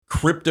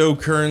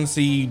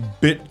cryptocurrency,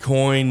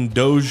 Bitcoin,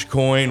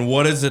 Dogecoin,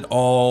 what does it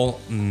all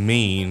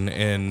mean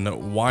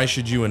and why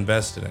should you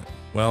invest in it?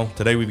 Well,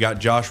 today we've got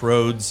Josh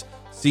Rhodes,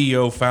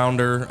 CEO,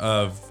 founder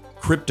of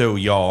Crypto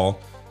Y'all,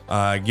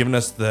 giving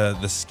us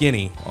the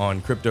skinny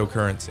on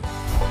cryptocurrency.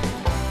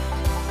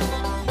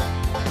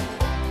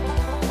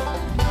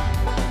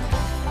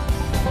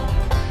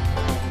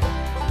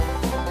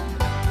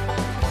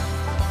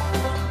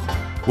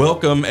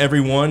 Welcome,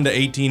 everyone, to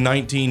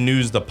 1819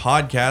 News, the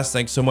podcast.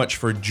 Thanks so much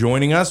for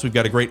joining us. We've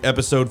got a great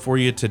episode for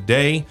you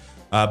today.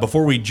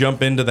 Before we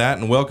jump into that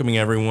and welcoming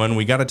everyone,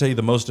 we got to tell you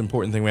the most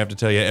important thing we have to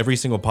tell you every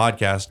single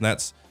podcast, and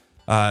that's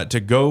to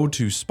go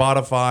to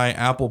Spotify,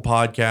 Apple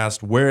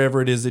Podcast, wherever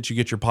it is that you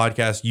get your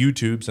podcast,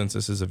 YouTube, since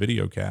this is a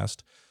video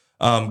cast.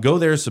 Go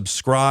there,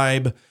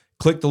 subscribe,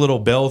 click the little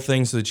bell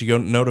thing so that you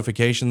get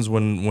notifications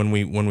when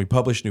we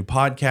publish new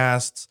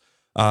podcasts.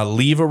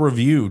 Leave a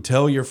review.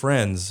 Tell your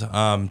friends.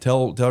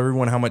 Tell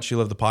everyone how much you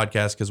love the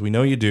podcast, because we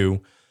know you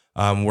do.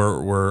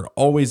 We're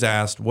always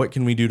asked, what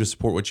can we do to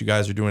support what you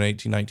guys are doing at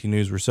 1819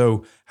 News? We're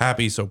so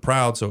happy, so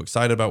proud, so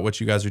excited about what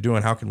you guys are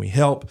doing. How can we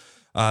help?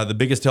 The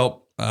biggest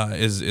help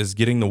is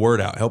getting the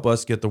word out. Help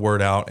us get the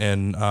word out.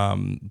 And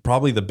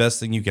probably the best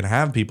thing you can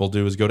have people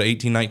do is go to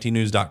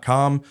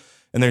 1819news.com,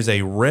 and there's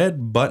a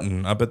red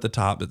button up at the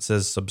top that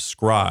says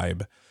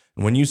subscribe.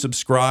 When you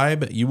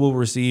subscribe, you will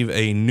receive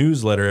a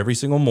newsletter every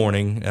single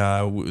morning.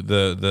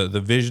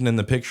 The vision and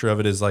the picture of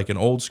it is like an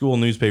old school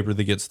newspaper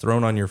that gets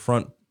thrown on your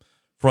front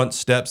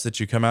steps, that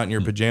you come out in your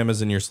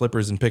pajamas and your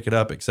slippers and pick it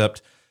up,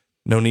 except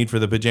no need for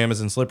the pajamas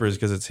and slippers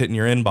because it's hitting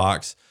your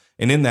inbox.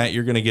 And in that,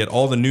 you're going to get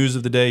all the news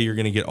of the day, you're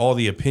going to get all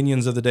the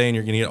opinions of the day, and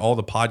you're going to get all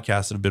the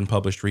podcasts that have been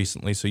published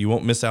recently, so you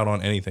won't miss out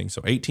on anything.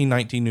 So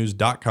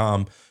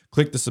 1819news.com.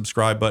 Click the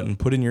subscribe button,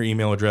 put in your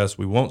email address.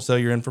 We won't sell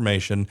your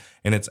information,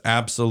 and it's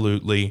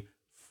absolutely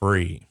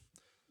free.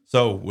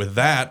 So with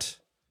that,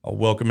 I'll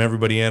welcome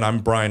everybody in. I'm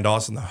Brian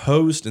Dawson, the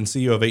host and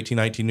CEO of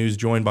 1819 News,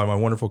 joined by my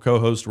wonderful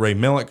co-host, Ray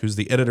Millick, who's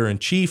the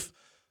editor-in-chief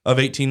of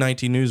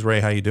 1819 News. Ray,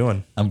 how you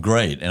doing? I'm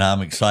great, and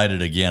I'm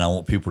excited again. I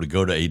want people to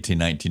go to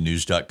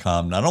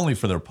 1819news.com, not only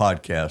for their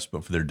podcast,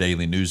 but for their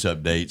daily news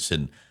updates.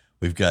 And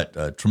we've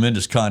got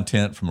tremendous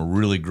content from a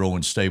really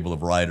growing stable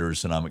of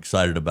writers, and I'm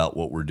excited about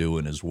what we're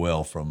doing as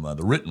well from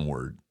the written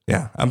word.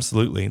 Yeah,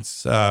 absolutely.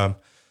 It's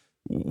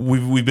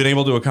we've been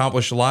able to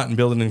accomplish a lot and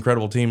build an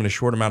incredible team in a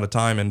short amount of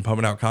time and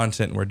pumping out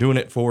content, and we're doing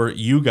it for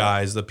you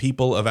guys, the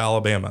people of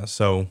Alabama.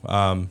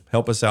 So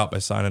help us out by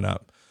signing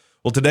up.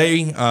 Well,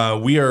 today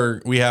we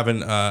have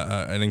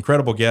an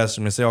incredible guest.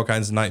 I'm going to say all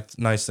kinds of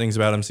nice things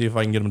about him. See if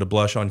I can get him to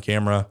blush on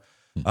camera.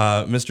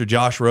 Mr.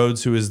 Josh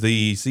Rhodes, who is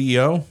the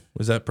CEO,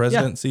 was that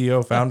president, Yeah.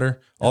 CEO,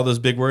 founder, all those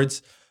big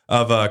words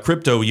of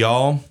Crypto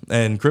Y'all.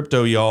 And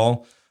Crypto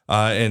Y'all,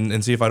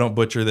 and see if I don't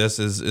butcher this,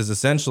 is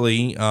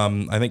essentially,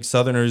 I think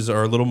Southerners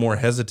are a little more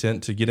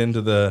hesitant to get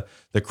into the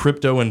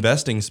crypto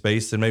investing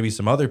space than maybe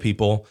some other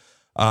people.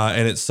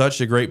 And it's such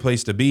a great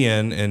place to be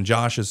in. And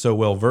Josh is so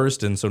well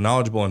versed and so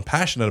knowledgeable and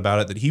passionate about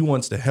it that he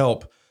wants to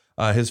help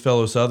his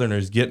fellow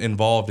Southerners get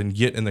involved and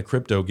get in the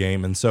crypto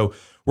game. And so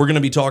we're going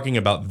to be talking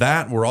about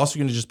that. We're also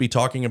going to just be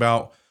talking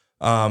about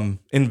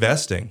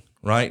investing,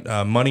 right?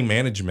 Money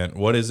management.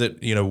 What is it?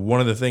 One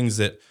of the things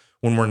that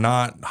when we're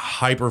not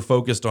hyper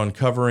focused on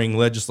covering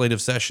legislative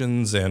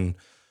sessions and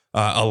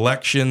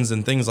elections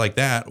and things like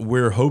that,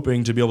 we're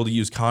hoping to be able to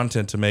use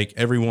content to make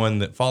everyone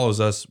that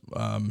follows us,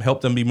 help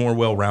them be more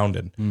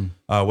well-rounded,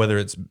 whether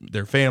it's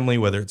their family,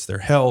 whether it's their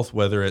health,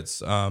 whether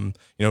it's,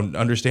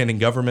 understanding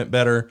government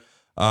better.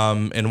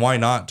 And why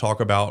not talk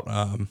about,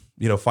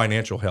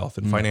 financial health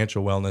and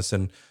financial wellness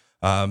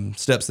and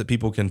steps that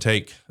people can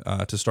take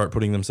to start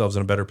putting themselves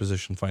in a better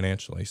position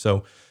financially.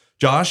 So,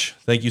 Josh,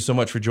 thank you so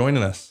much for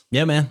joining us.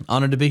 Yeah, man.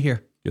 Honored to be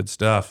here. Good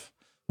stuff.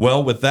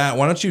 Well, with that,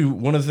 why don't you,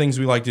 one of the things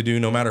we like to do,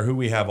 no matter who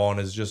we have on,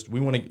 is just we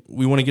want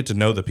to get to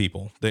know the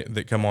people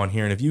that come on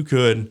here. And if you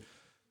could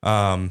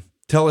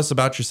tell us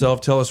about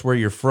yourself, tell us where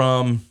you're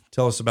from,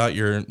 tell us about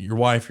your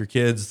wife, your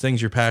kids,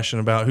 things you're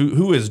passionate about.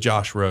 Who is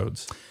Josh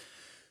Rhodes?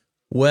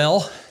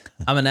 Well,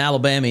 I'm an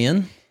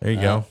Alabamian. There you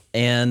go.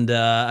 And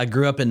I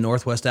grew up in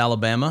Northwest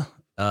Alabama,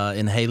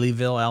 in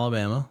Haleyville,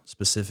 Alabama,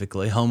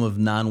 specifically, home of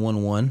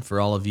 911, for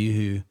all of you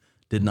who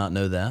did not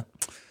know that.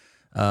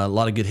 A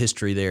lot of good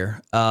history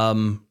there.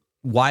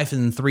 Wife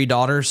and 3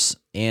 daughters,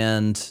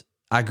 and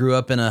I grew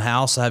up in a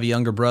house. I have a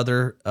younger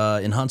brother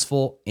in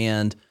Huntsville,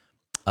 and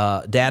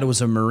Dad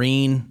was a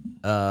Marine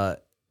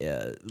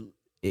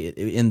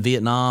in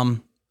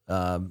Vietnam.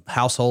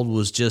 Household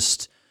was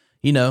just,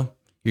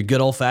 your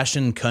good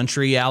old-fashioned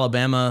country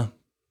Alabama,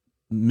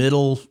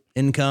 middle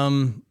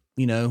income,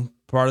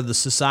 part of the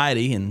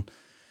society, and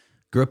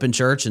grew up in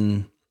church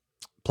and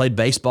played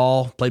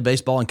baseball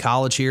in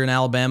college here in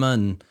Alabama,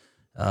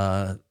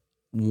 and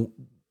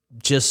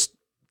just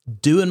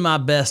doing my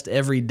best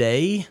every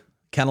day,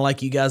 kind of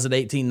like you guys at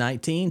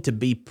 1819, to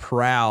be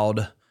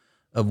proud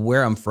of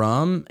where I'm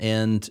from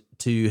and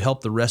to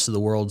help the rest of the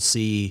world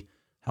see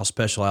how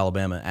special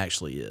Alabama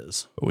actually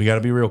is. But we got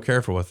to be real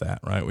careful with that,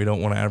 right? We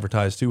don't want to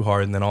advertise too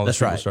hard, and then all these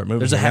people start moving.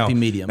 There's a happy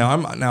medium. Now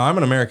I'm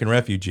an American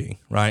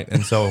refugee, right?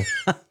 And so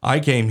I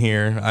came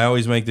here. I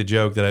always make the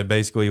joke that I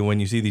basically,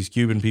 when you see these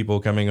Cuban people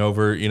coming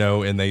over,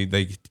 and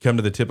they come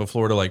to the tip of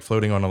Florida like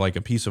floating on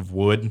a piece of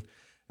wood,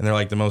 and they're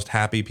like the most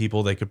happy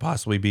people they could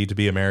possibly be to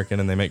be American,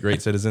 and they make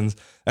great citizens.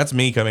 That's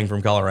me coming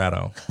from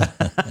Colorado,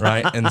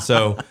 right? And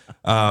so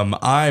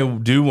I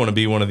do want to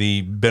be one of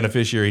the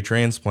beneficiary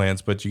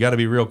transplants, but you got to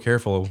be real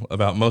careful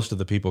about most of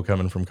the people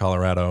coming from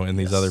Colorado and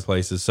these other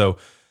places. So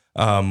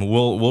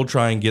we'll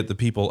try and get the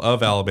people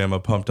of Alabama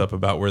pumped up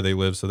about where they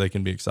live so they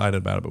can be excited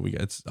about it. But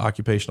it's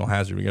occupational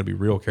hazard. We got to be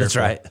real careful. That's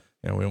right.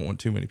 We don't want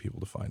too many people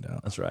to find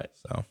out. That's right.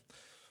 So,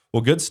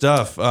 well, good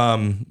stuff.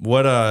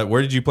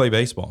 Where did you play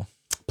baseball?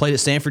 Played at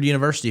Stanford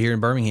University here in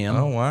Birmingham.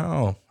 Oh,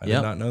 wow. I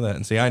did not know that.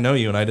 And see, I know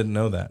you, and I didn't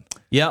know that.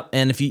 Yep.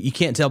 And if you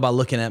can't tell by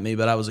looking at me,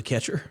 but I was a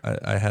catcher.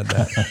 I had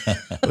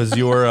that.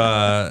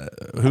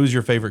 Who's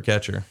your favorite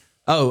catcher?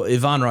 Oh,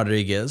 Ivan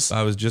Rodriguez.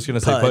 I was just going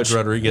to say Pudge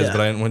Rodriguez,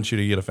 but I didn't want you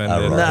to get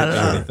offended or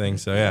anything.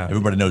 So, yeah.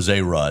 Everybody knows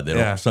A-Rod. They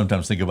don't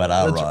sometimes think about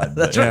I-Rod.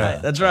 That's right.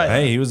 That's right.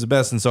 Hey, he was the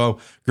best. And so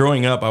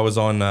growing up, I was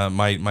on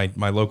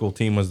my local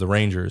team was the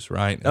Rangers,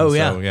 right? And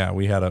so,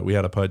 we had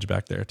a Pudge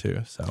back there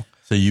too.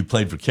 So you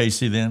played for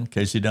Casey then?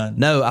 Casey Dunn?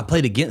 No, I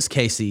played against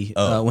Casey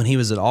when he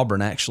was at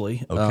Auburn,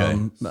 actually.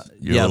 Okay.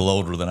 You're a little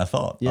older than I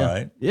thought. Yeah. All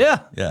right.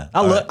 Yeah.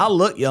 I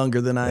look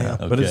younger than I am.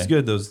 Okay. But it's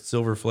good, those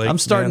silver flakes. I'm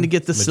starting to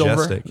get the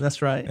majestic. silver.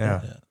 That's right.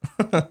 Yeah.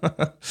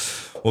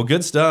 Well,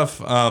 good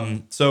stuff.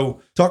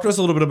 So talk to us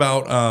a little bit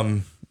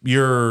about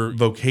your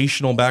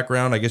vocational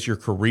background, I guess your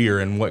career,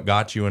 and what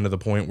got you into the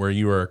point where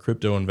you are a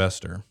crypto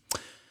investor.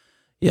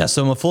 Yeah,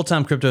 so I'm a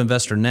full-time crypto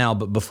investor now,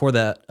 but before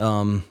that,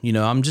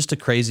 I'm just a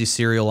crazy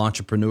serial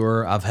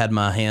entrepreneur. I've had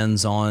my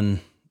hands on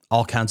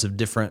all kinds of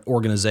different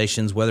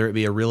organizations, whether it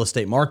be a real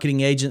estate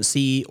marketing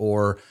agency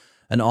or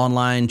an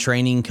online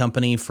training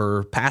company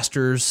for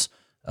pastors,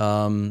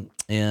 or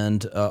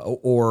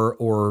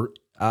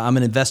I'm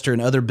an investor in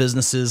other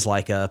businesses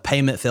like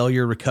payment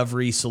failure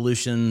recovery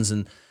solutions,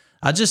 and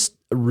I just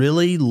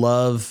really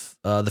love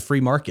the free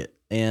market.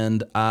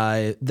 And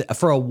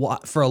for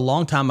a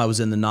long time, I was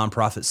in the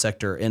nonprofit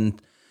sector,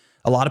 and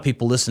a lot of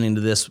people listening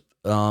to this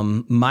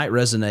might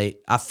resonate.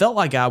 I felt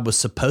like I was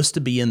supposed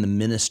to be in the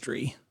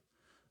ministry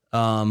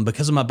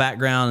because of my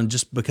background and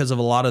just because of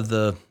a lot of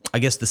the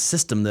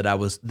system that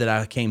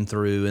I came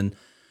through, and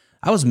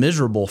I was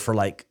miserable for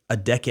like a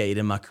decade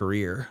in my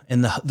career.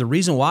 And the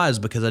reason why is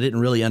because I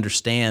didn't really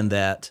understand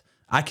that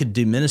I could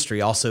do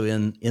ministry also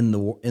in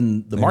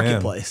the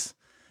marketplace,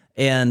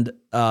 and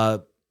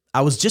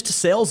I was just a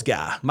sales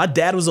guy. My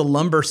dad was a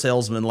lumber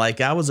salesman.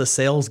 Like I was a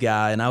sales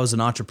guy, and I was an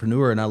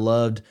entrepreneur, and I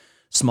loved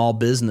small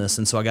business.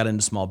 And so I got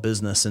into small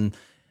business. And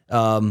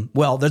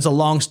there's a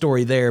long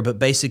story there, but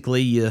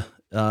basically you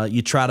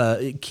try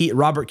to.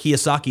 Robert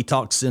Kiyosaki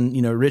talks in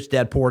Rich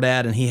Dad Poor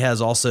Dad, and he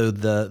has also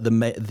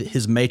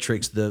his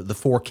matrix, the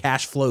 4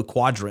 cash flow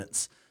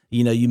quadrants.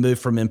 You move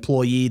from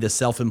employee to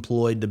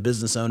self-employed to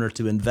business owner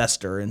to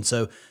investor. And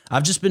so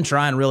I've just been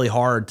trying really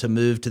hard to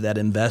move to that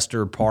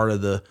investor part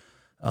of the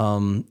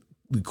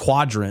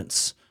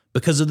quadrants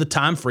because of the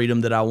time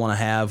freedom that I want to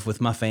have with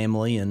my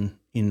family and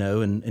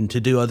to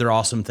do other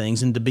awesome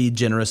things and to be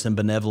generous and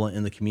benevolent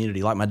in the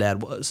community like my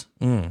dad was.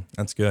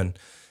 That's good.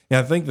 Yeah,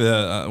 I think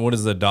what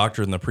is the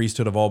doctrine, the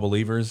priesthood of all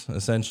believers,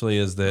 essentially,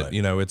 is that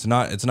it's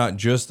not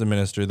just the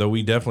minister, though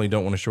we definitely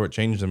don't want to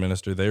shortchange the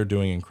minister. They're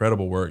doing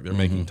incredible work. They're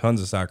making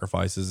tons of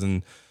sacrifices,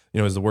 and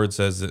as the word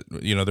says, that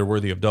they're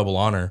worthy of double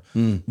honor.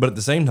 But at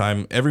the same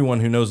time,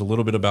 everyone who knows a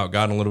little bit about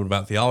God and a little bit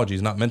about theology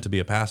is not meant to be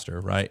a pastor,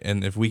 right?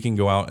 And if we can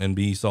go out and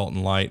be salt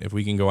and light, if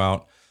we can go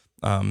out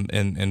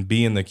and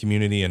be in the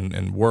community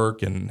and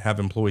work and have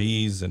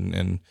employees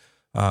and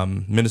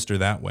minister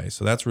that way,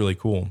 so that's really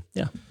cool.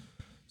 Yeah.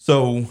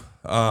 So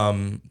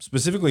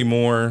specifically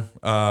more,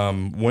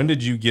 when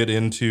did you get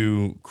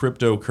into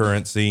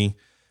cryptocurrency?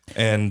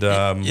 And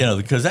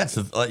because that's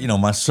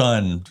my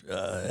son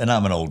and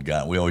I'm an old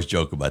guy. We always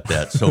joke about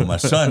that. So my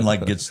son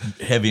gets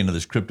heavy into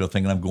this crypto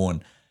thing, and I'm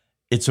going,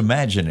 it's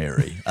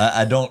imaginary.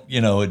 I don't,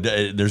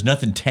 there's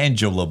nothing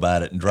tangible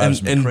about it, and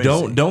drives me crazy.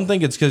 And don't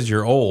think it's because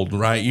you're old,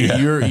 right?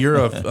 You're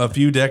a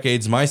few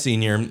decades my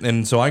senior,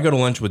 and so I go to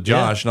lunch with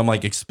Josh, and I'm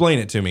like, explain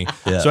it to me.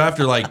 Yeah. So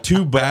after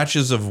 2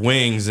 batches of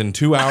wings and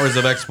 2 hours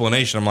of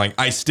explanation, I'm like,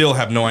 I still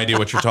have no idea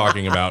what you're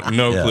talking about.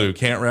 No clue.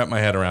 Can't wrap my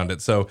head around it.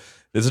 So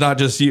it's not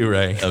just you,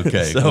 Ray.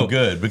 Okay, well,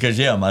 good. Because,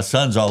 my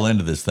son's all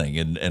into this thing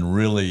and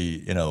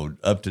really,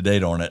 up to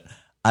date on it.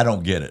 I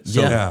don't get it.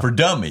 So for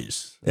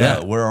dummies,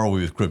 where are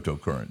we with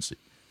cryptocurrency?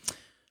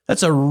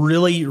 That's a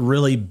really,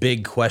 really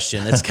big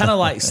question. It's kind of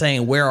like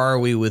saying, where are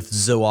we with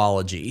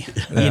zoology?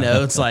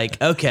 It's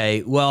like,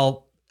 okay,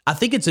 well, I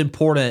think it's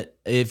important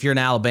if you're an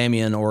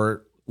Alabamian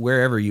or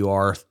wherever you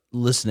are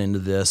listening to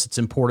this, it's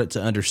important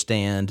to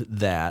understand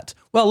that,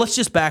 well, let's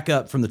just back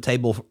up from the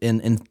table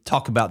and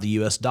talk about the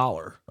U.S.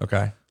 dollar.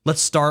 Okay.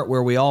 Let's start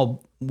where we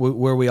all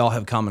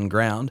have common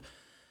ground.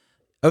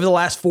 Over the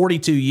last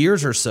 42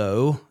 years or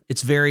so,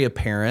 it's very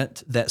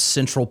apparent that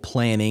central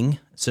planning,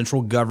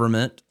 central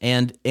government,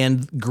 and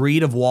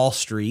greed of Wall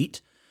Street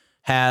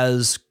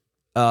has.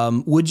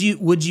 Would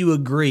you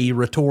agree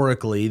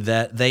rhetorically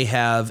that they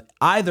have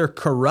either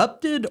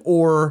corrupted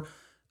or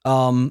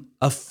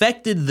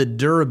affected the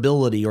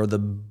durability or the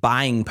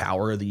buying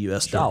power of the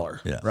U.S. dollar?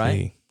 Yeah.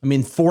 Right. I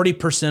mean,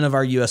 40% of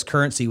our U.S.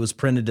 currency was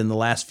printed in the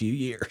last few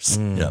years.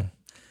 Yeah.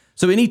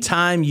 So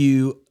anytime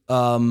you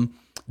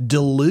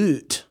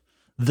dilute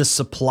the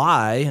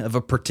supply of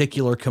a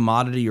particular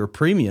commodity or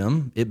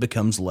premium, it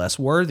becomes less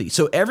worthy.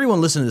 So everyone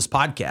listening to this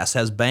podcast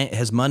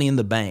has money in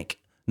the bank,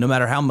 no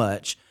matter how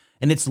much,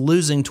 and it's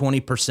losing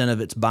 20%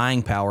 of its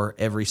buying power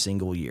every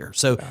single year.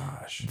 So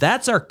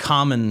that's our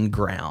common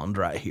ground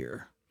right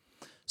here.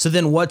 So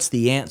then what's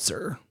the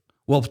answer?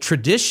 Well,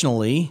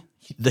 traditionally,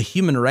 the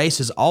human race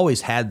has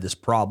always had this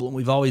problem.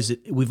 We've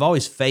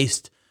always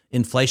faced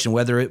inflation,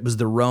 whether it was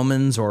the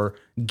Romans or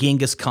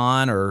Genghis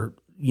Khan or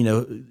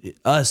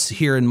us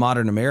here in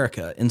modern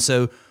America. And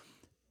so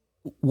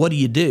what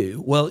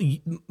do? Well,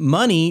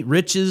 money,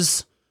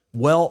 riches,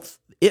 wealth,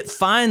 it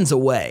finds a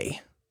way.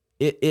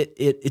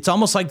 It's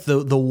almost like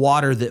the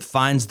water that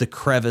finds the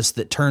crevice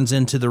that turns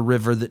into the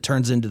river that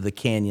turns into the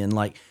canyon.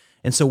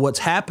 And so what's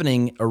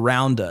happening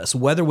around us,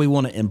 whether we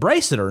want to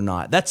embrace it or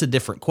not, that's a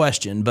different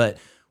question. But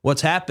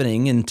what's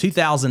happening in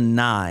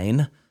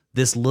 2009,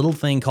 this little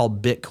thing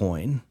called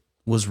Bitcoin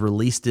was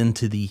released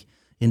into the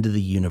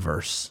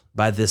universe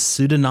by this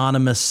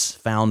pseudonymous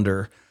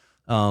founder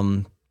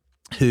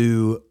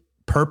who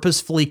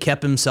purposefully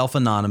kept himself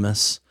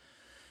anonymous.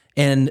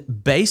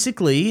 And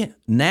basically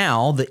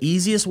now the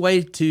easiest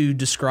way to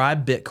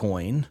describe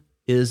Bitcoin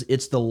is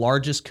it's the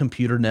largest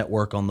computer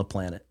network on the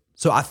planet.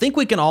 So I think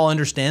we can all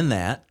understand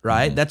that,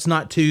 right? Mm-hmm. That's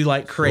not too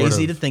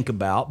crazy to think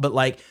about, but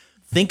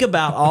think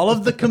about all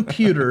of the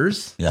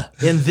computers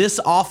in this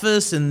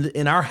office and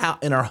in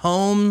our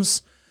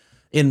homes,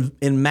 in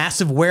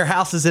massive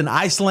warehouses in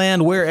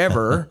Iceland,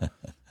 wherever.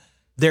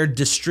 They're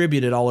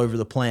distributed all over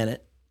the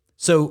planet.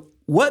 So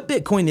what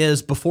Bitcoin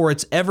is, before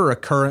it's ever a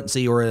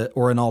currency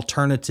or an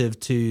alternative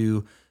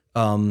to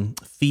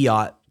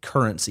fiat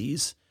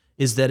currencies,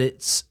 is that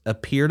it's a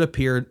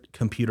peer-to-peer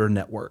computer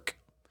network.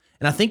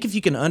 And I think if you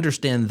can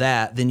understand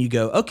that, then you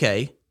go,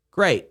 okay,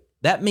 great.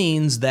 That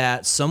means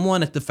that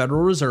someone at the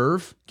Federal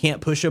Reserve can't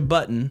push a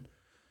button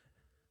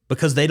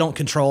because they don't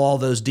control all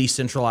those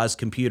decentralized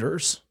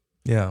computers.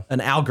 Yeah.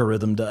 An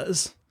algorithm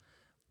does.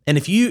 And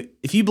if you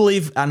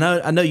believe, I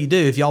know you do,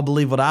 if y'all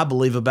believe what I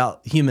believe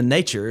about human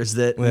nature, is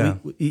that,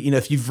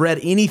 if you've read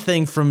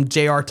anything from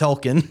J.R.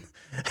 Tolkien,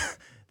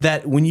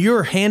 that when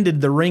you're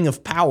handed the ring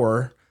of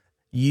power,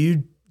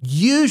 you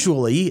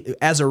usually,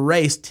 as a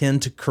race,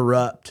 tend to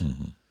corrupt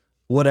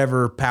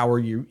whatever power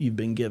you've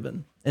been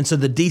given. And so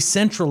the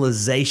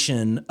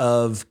decentralization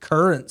of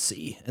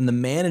currency and the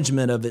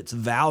management of its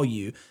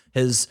value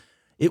and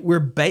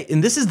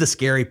this is the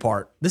scary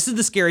part. This is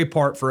the scary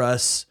part for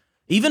us,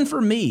 even for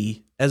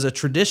me as a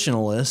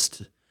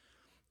traditionalist.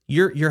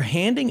 You're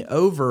handing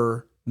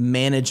over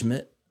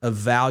management of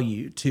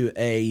value to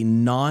a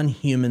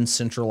non-human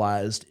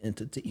centralized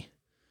entity.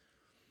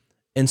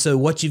 And so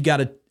what you've got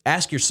to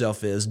ask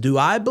yourself is, do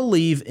I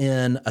believe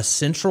in a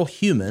central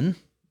human,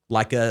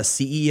 like a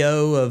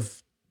CEO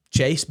of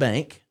Chase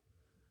Bank,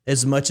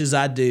 as much as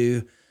I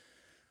do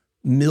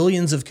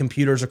millions of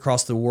computers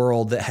across the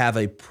world that have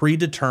a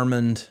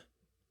predetermined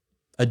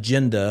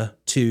agenda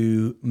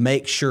to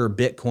make sure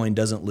Bitcoin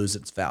doesn't lose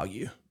its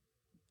value?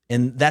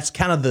 And that's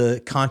kind of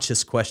the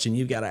conscious question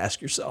you've got to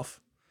ask yourself.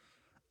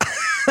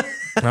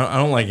 I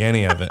don't like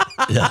any of it.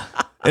 Yeah.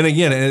 And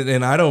again,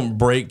 and I don't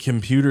break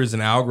computers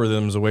and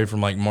algorithms away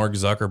from Mark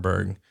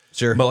Zuckerberg.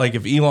 Sure. But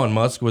if Elon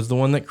Musk was the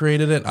one that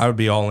created it, I would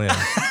be all in.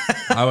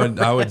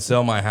 I would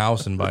sell my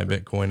house and buy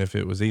Bitcoin if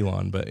it was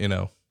Elon, but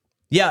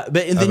Yeah,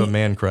 but I have a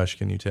man crush,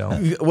 can you tell?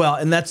 Well,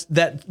 and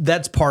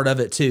that's part of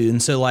it too.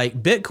 And so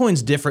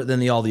Bitcoin's different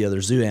than all the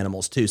other zoo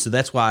animals too. So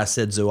that's why I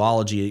said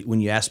zoology when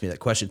you asked me that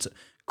question. So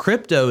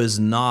crypto is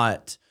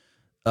not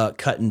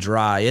cut and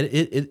dry.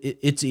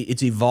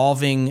 It's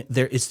evolving.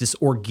 It's this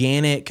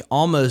organic,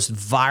 almost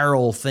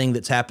viral thing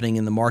that's happening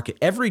in the market.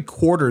 Every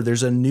quarter,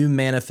 there's a new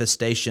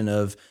manifestation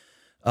of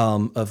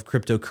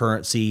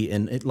cryptocurrency.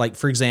 And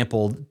for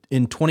example,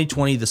 in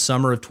 2020, the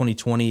summer of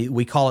 2020,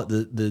 we call it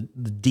the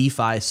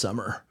DeFi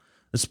summer.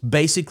 It's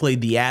basically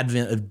the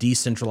advent of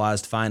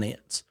decentralized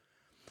finance.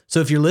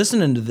 So if you're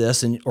listening to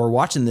this or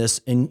watching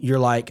this and you're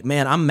like,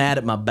 man, I'm mad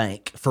at my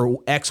bank for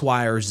X,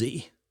 Y, or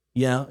Z.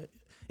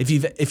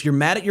 If you're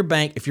mad at your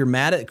bank, if you're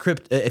mad at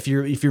crypto, if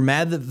you're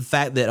mad at the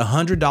fact that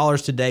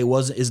 $100 today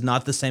is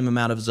not the same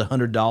amount as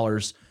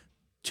 $100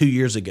 2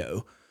 years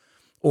ago,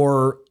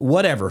 or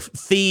whatever,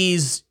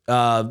 fees,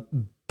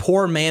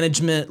 poor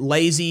management,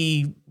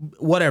 lazy,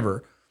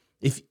 whatever.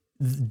 If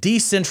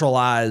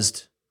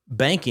decentralized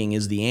banking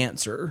is the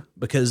answer,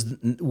 because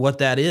what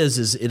that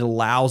is it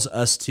allows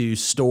us to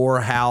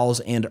store,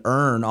 house, and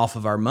earn off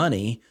of our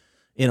money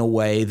in a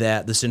way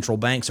that the central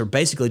banks are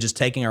basically just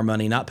taking our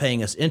money, not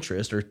paying us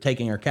interest, or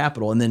taking our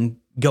capital and then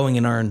going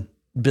and earn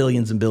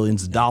billions and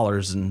billions of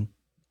dollars, and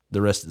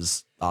the rest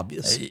is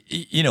obvious.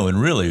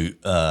 And really,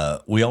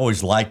 we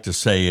always like to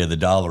say the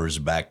dollar is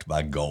backed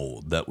by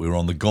gold, that we were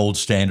on the gold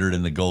standard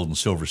and the gold and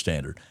silver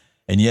standard.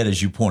 And yet,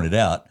 as you pointed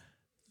out,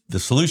 the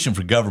solution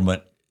for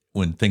government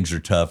when things are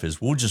tough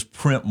is we'll just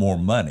print more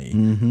money.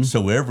 Mm-hmm.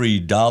 So every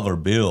dollar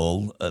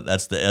bill,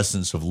 that's the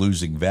essence of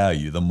losing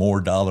value. The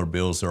more dollar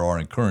bills there are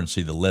in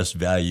currency, the less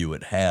value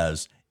it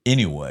has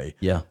anyway.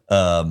 Yeah.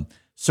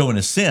 So in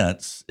a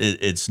sense,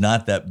 it's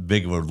not that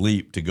big of a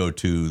leap to go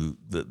to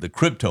the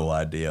crypto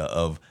idea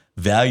of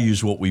value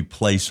is what we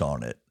place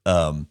on it.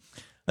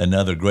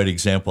 Another great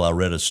example, I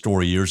read a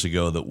story years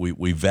ago that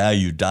we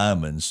value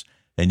diamonds,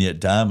 and yet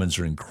diamonds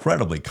are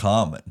incredibly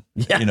common.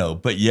 Yeah.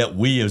 But yet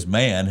we as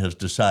man has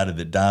decided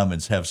that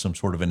diamonds have some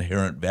sort of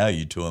inherent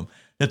value to them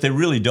that they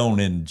really don't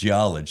in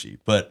geology.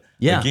 But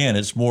again,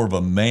 it's more of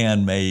a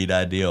man-made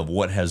idea of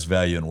what has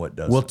value and what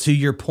doesn't. Well, to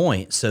your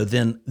point, so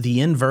then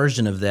the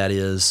inversion of that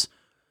is,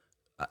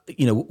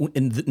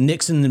 in the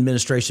Nixon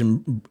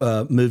administration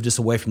moved us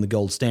away from the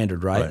gold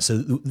standard, right? So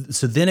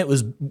then it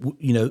was,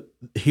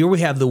 here we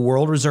have the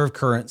world reserve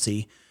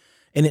currency,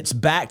 and it's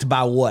backed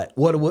by what?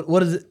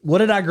 What is it? What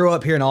did I grow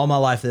up hearing all my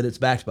life that it's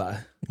backed by?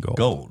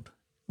 Gold.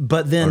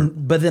 But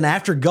then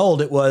after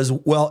gold, it was,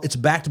 it's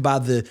backed by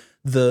the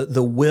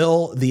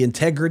will, the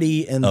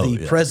integrity, and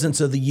the presence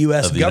of the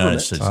U.S. Of the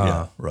government. United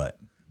States, right.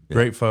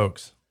 Great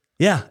folks.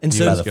 Yeah, and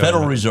so By the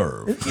Federal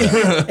Reserve.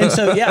 and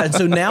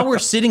so now we're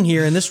sitting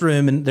here in this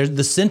room, and there's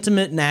the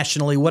sentiment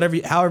nationally,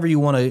 however you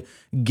want to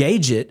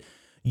gauge it.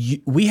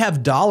 We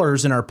have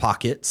dollars in our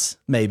pockets,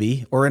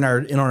 maybe, or in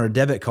our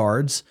debit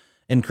cards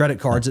and credit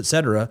cards, et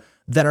cetera,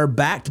 that are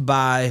backed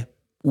by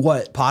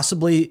what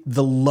possibly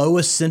the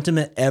lowest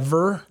sentiment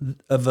ever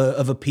of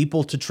a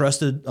people to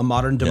trust a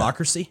modern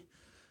democracy.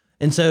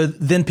 And so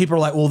then people are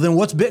like, well, then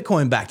what's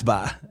Bitcoin backed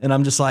by? And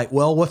I'm just like,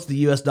 well, what's the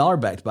U.S. dollar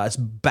backed by? It's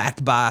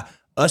backed by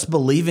us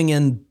believing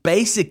in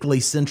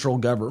basically central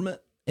government.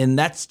 And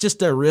that's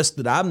just a risk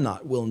that I'm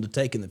not willing to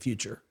take in the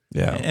future.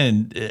 Yeah.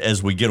 And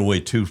as we get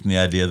away, too, from the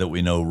idea that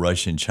we know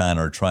Russia and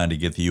China are trying to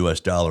get the U.S.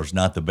 dollars,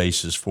 not the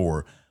basis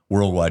for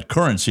worldwide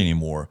currency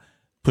anymore,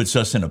 puts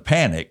us in a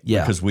panic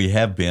because we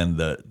have been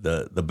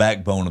the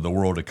backbone of the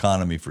world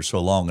economy for so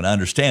long. And I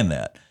understand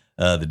that.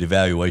 The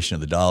devaluation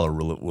of the dollar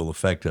will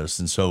affect us.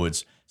 And so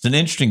it's an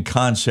interesting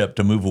concept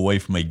to move away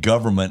from a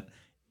government,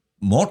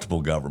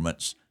 multiple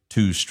governments,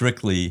 to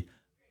strictly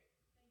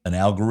an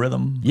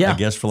algorithm, I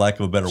guess, for lack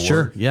of a better word.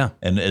 Sure, yeah.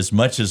 And as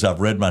much as I've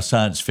read my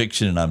science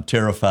fiction and I'm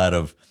terrified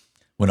of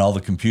when all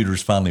the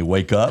computers finally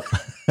wake up.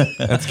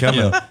 That's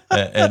coming.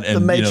 And The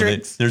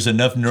Matrix. there's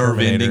enough nerve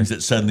Terminator. endings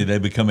that suddenly they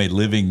become a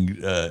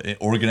living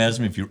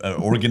organism.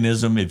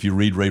 If you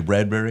read Ray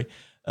Bradbury,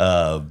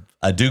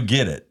 I do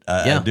get it.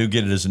 I do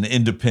get it as an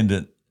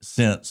independent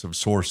sense of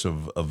source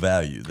of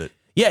value. That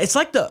it's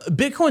like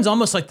Bitcoin's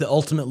almost like the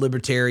ultimate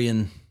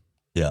libertarian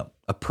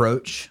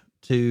approach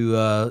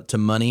to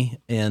money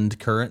and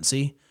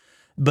currency,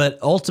 but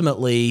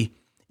ultimately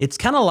it's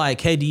kind of like,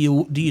 hey, do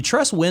you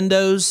trust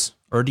Windows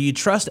or do you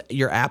trust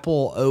your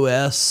Apple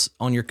OS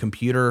on your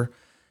computer?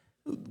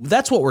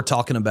 That's what we're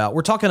talking about.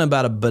 We're talking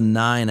about a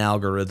benign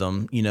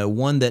algorithm,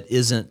 one that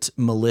isn't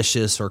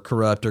malicious or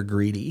corrupt or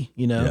greedy,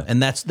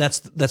 and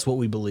that's what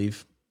we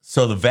believe.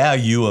 So the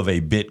value of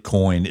a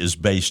Bitcoin is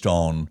based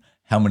on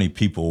how many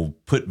people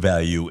put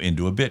value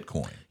into a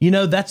Bitcoin.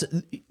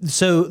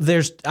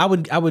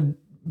 I would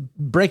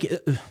break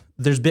it.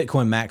 There's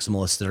Bitcoin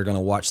maximalists that are going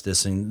to watch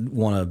this and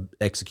want to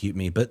execute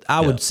me, but I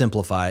would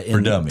simplify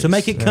it to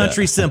make it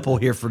country simple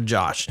here for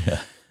Josh.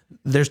 Yeah.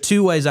 There's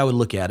two ways I would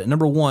look at it.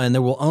 Number one,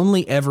 there will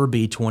only ever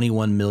be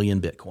 21 million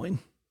Bitcoin.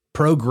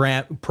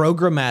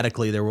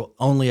 Programmatically, there will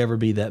only ever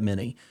be that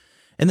many.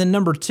 And then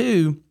number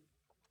two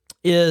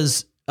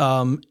is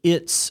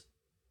there's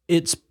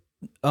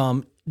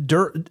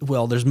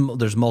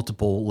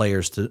multiple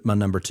layers to my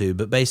number two,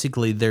 but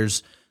basically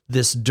there's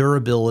this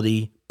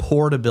durability,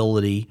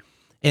 portability,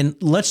 and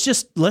let's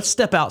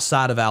step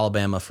outside of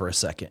Alabama for a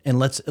second, and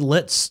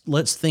let's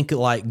think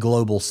like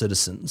global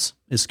citizens,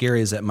 as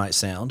scary as that might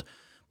sound.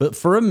 But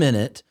for a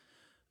minute,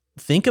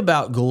 think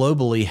about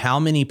globally how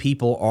many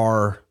people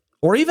are,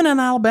 or even in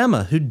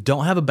Alabama, who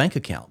don't have a bank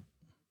account.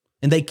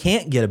 And they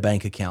can't get a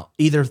bank account,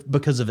 either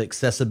because of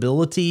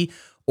accessibility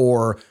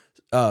or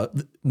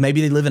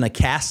maybe they live in a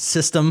caste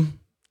system,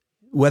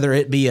 whether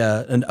it be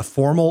a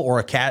formal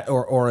or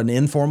or an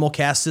informal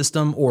caste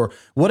system or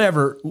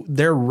whatever.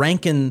 Their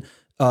ranking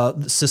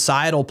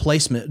societal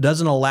placement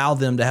doesn't allow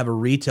them to have a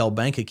retail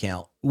bank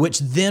account, which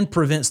then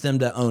prevents them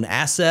to own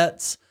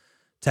assets,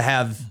 to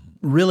have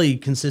really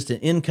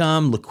consistent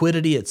income,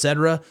 liquidity, et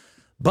cetera.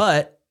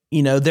 But,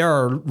 there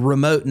are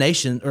remote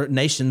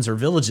nations or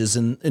villages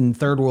in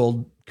third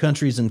world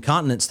countries and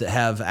continents that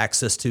have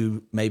access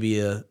to maybe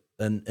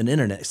an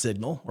internet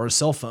signal or a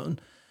cell phone.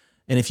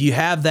 And if you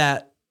have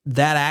that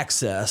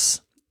access,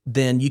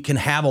 then you can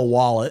have a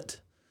wallet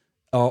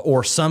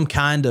or some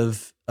kind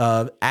of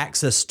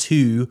access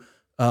to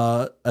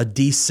a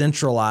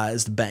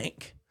decentralized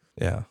bank.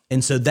 Yeah.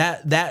 And so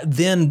that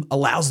then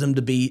allows them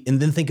to be, and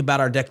then think about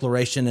our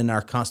Declaration and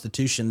our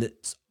Constitution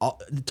that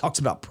talks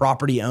about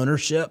property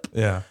ownership.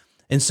 Yeah.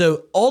 And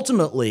so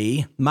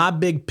ultimately, my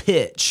big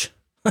pitch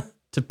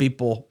to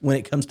people when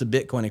it comes to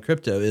Bitcoin and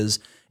crypto is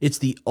it's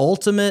the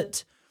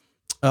ultimate,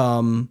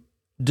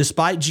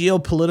 despite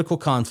geopolitical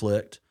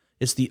conflict,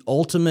 it's the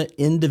ultimate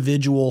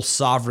individual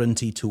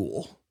sovereignty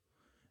tool.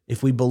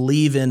 If we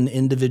believe in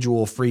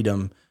individual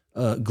freedom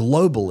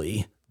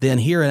globally, then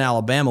here in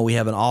Alabama, we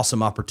have an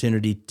awesome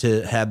opportunity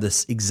to have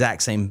this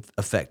exact same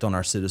effect on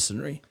our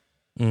citizenry.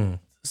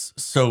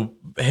 So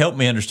help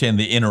me understand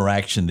the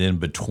interaction then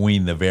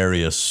between the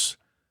various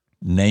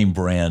name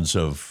brands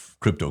of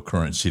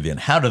cryptocurrency then.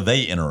 How do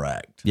they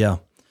interact? Yeah.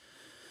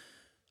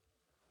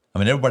 I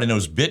mean, everybody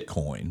knows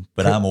Bitcoin,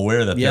 but I'm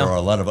aware that there are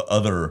a lot of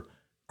other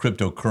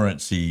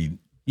cryptocurrency.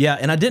 Yeah,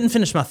 and I didn't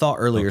finish my thought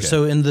earlier. Okay.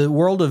 So in the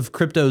world of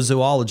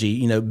cryptozoology,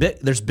 you know,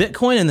 there's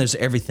Bitcoin and there's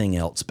everything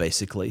else,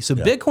 basically. So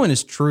Bitcoin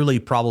is truly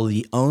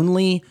probably the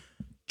only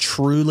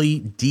truly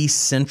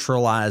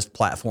decentralized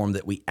platform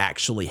that we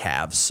actually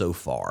have so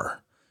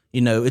far.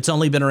 You know, it's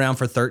only been around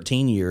for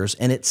 13 years,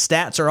 and its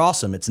stats are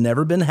awesome. It's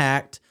never been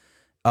hacked.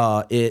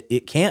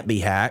 It can't be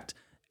hacked,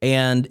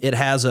 and it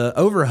has a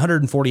over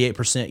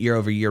 148%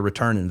 year-over-year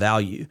return in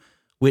value,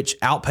 which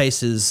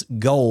outpaces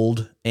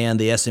gold and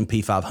the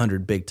S&P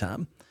 500 big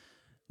time.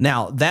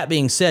 Now, that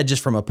being said,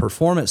 just from a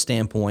performance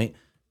standpoint,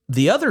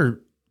 the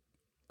other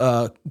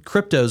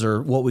cryptos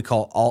are what we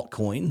call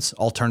altcoins,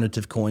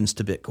 alternative coins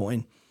to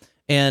Bitcoin.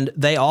 And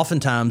they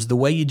oftentimes, the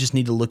way you just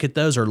need to look at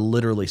those are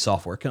literally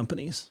software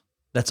companies.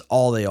 That's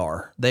all they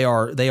are. They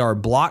are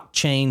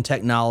blockchain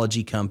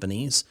technology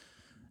companies.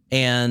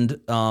 And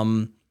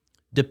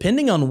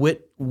depending on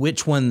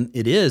which one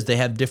it is, they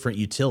have different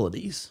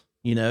utilities.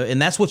 You know,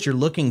 and that's what you're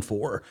looking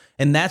for,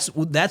 and that's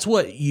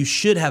what you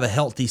should have a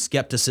healthy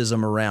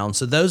skepticism around.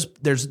 So there's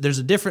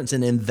a difference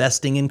in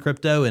investing in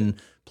crypto and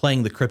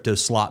playing the crypto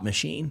slot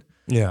machine.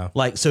 Yeah.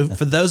 Like, so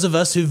for those of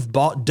us who've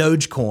bought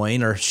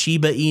Dogecoin or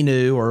Shiba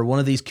Inu or one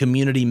of these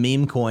community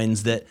meme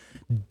coins that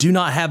do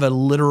not have a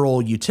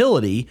literal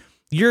utility,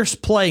 you're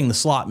playing the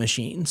slot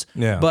machines.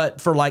 Yeah.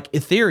 But for like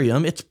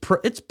Ethereum, it's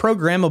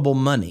programmable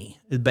money.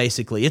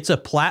 Basically, it's a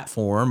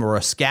platform or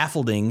a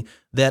scaffolding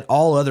that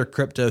all other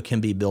crypto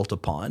can be built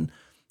upon.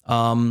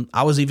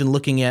 I was even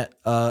looking at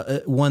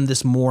one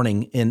this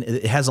morning, and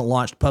it hasn't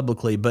launched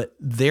publicly, but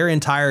their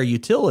entire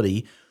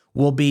utility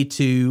will be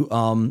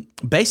to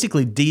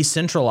basically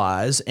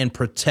decentralize and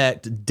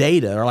protect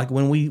data. Or like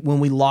when we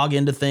log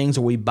into things,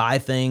 or we buy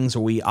things,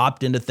 or we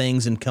opt into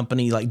things in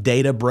company like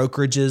data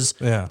brokerages.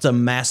 Yeah. It's a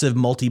massive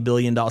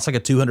multi-billion-dollar. It's like a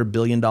 $200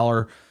 billion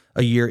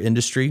a year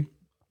industry.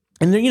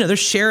 And they're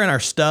sharing our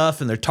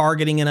stuff, and they're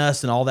targeting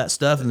us and all that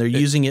stuff, and they're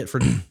using it for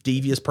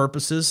devious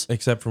purposes.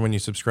 Except for when you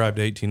subscribe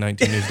to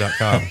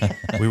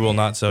 1819news.com. We will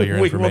not sell your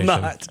information. We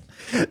will not.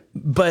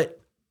 But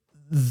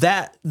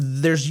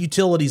there's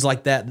utilities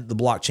like that the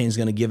blockchain is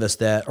going to give us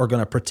that are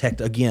going to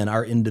protect, again,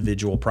 our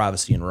individual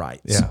privacy and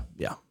rights. Yeah.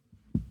 Yeah.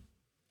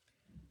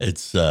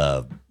 It's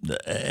and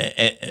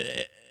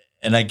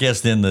I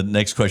guess then the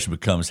next question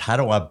becomes, how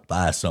do I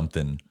buy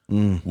something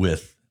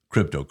with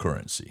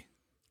cryptocurrency?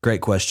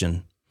 Great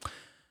question.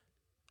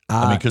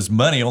 I mean, because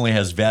money only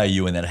has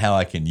value in that how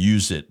I can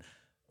use it,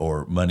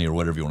 or money, or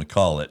whatever you want to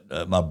call it.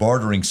 My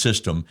bartering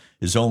system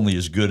is only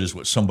as good as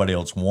what somebody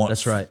else wants.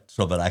 That's right.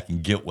 So that I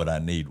can get what I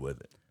need with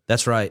it.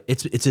 That's right.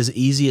 It's as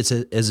easy as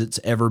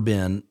it's ever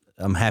been,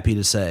 I'm happy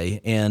to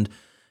say. And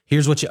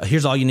here's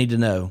all you need to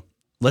know.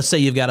 Let's say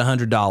you've got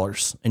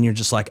 $100 and you're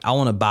just like, I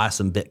want to buy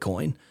some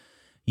Bitcoin.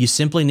 You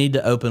simply need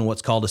to open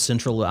what's called a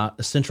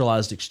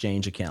centralized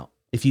exchange account.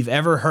 If you've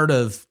ever heard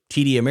of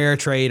TD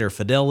Ameritrade or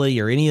Fidelity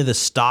or any of the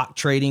stock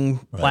trading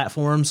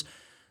platforms,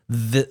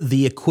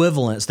 the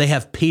equivalents, they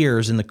have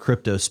peers in the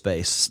crypto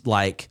space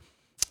like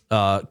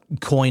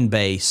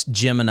Coinbase,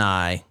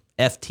 Gemini,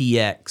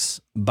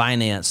 FTX,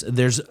 Binance.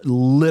 There's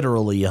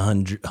literally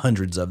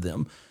hundreds of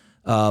them.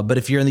 But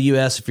if you're in the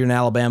U.S., if you're in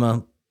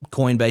Alabama,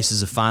 Coinbase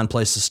is a fine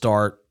place to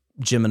start.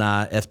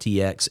 Gemini,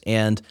 FTX,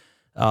 and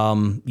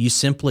you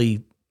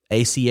simply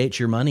ACH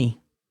your money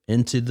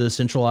into the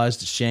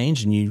centralized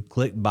exchange, and you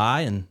click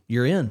buy, and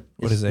you're in.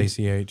 What is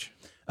ACH?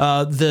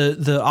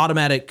 The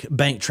automatic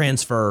bank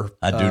transfer.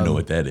 I do know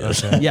what that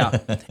is. Okay. Yeah,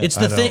 it's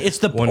the thing. It's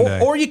the One day.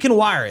 or you can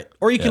wire it,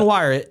 or you can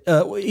wire it.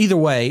 Either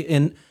way,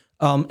 and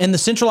the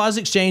centralized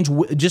exchange,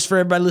 just for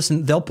everybody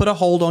listening, they'll put a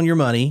hold on your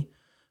money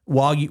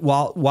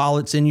while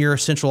it's in your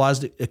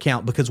centralized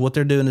account, because what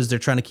they're doing is they're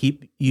trying to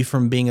keep you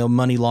from being a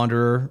money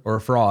launderer or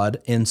a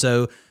fraud, and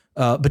so.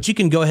 But you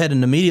can go ahead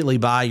and immediately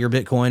buy your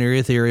Bitcoin or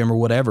Ethereum or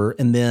whatever,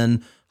 and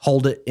then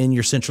hold it in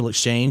your central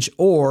exchange.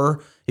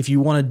 Or if you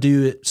want to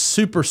do it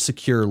super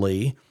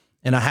securely,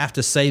 and I have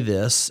to say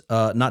this,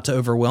 not to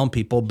overwhelm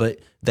people, but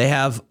they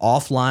have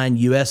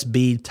offline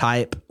USB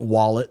type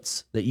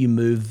wallets that you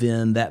move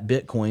then that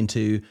Bitcoin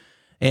to.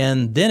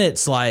 And then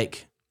it's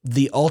like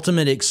the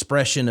ultimate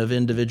expression of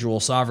individual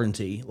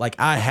sovereignty. Like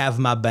I have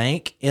my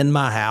bank in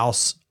my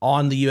house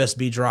on the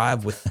USB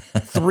drive with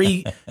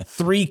three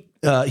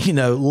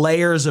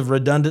layers of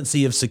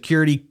redundancy of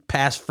security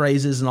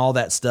passphrases and all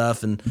that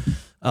stuff. And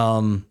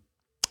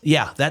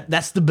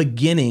that's the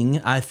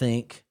beginning, I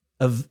think,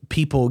 of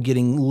people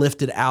getting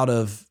lifted out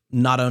of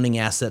not owning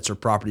assets or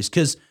properties,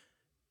 because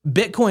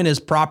Bitcoin is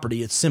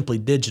property. It's simply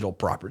digital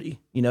property,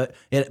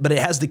 but it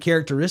has the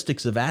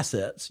characteristics of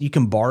assets. You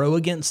can borrow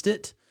against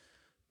it.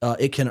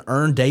 It can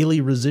earn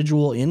daily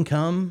residual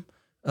income.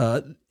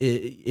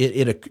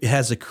 It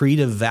has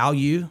accretive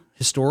value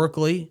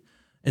historically.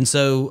 And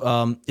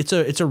so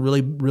it's a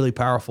really, really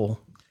powerful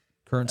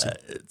currency.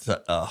 It's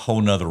a whole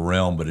nother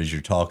realm, but as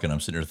you're talking, I'm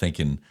sitting there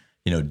thinking,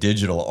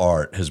 digital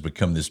art has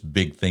become this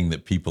big thing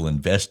that people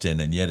invest in,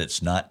 and yet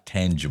it's not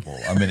tangible.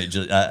 I mean,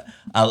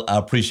 I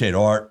appreciate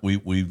art.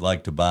 We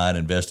like to buy and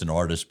invest in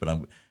artists,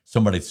 but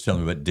somebody's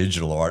telling me about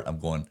digital art. I'm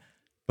going,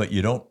 but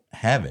you don't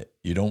have it.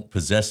 You don't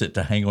possess it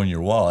to hang on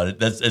your wall.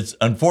 It's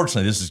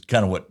unfortunately, this is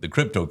kind of what the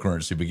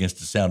cryptocurrency begins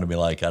to sound to me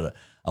like.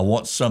 I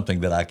want something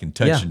that I can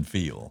touch and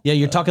feel. Yeah,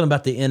 you're talking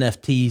about the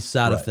NFT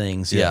side of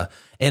things. Yeah.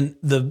 And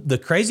the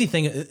crazy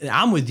thing,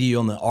 I'm with you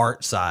on the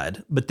art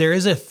side, but there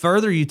is a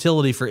further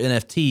utility for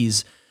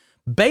NFTs.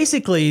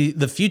 Basically,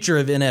 the future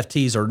of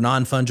NFTs or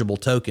non-fungible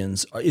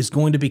tokens is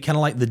going to be kind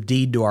of like the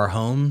deed to our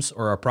homes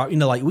or our property.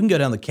 Like we can go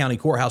down the county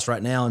courthouse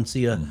right now and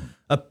see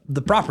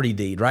the property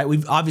deed, right?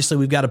 We've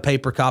got a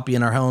paper copy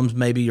in our homes,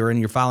 maybe, or in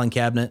your filing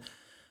cabinet,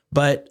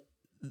 but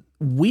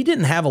we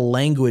didn't have a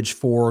language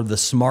for the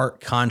smart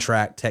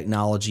contract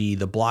technology,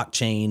 the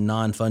blockchain,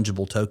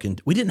 non-fungible token.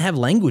 We didn't have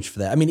language for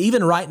that. I mean,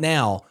 even right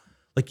now,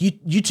 like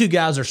you two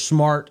guys are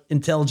smart,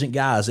 intelligent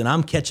guys, and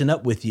I'm catching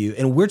up with you,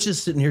 and we're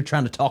just sitting here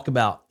trying to talk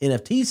about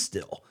NFTs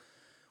still.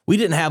 We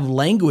didn't have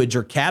language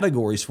or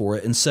categories for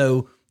it, and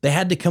so they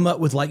had to come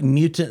up with like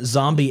mutant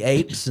zombie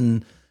apes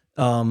and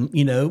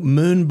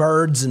moon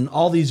birds and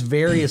all these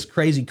various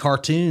crazy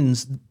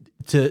cartoons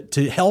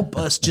to help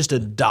us just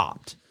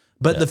adopt.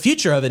 But the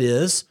future of it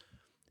is,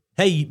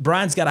 hey,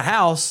 Brian's got a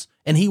house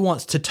and he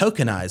wants to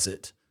tokenize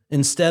it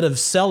instead of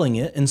selling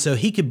it. And so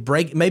he could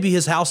maybe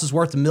his house is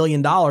worth $1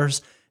 million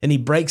and he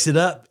breaks it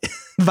up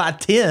by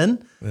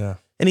 10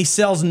 and he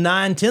sells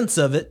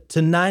 9/10 of it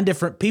to 9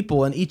 different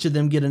people, and each of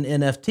them get an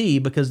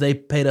NFT because they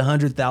paid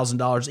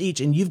 $100,000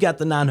 each. And you've got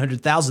the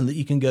 900,000 that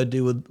you can go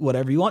do with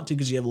whatever you want to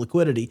because you have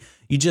liquidity.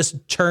 You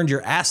just turned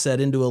your asset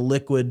into a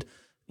liquid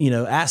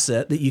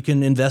asset that you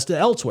can invest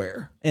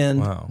elsewhere.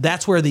 And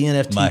that's where the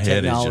NFT My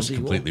head technology is just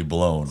completely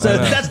blown. So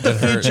that's the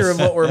future of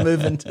what we're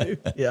moving to.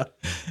 Yeah.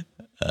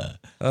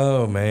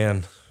 Oh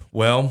man.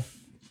 Well,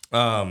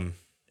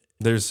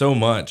 there's so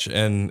much.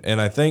 And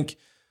I think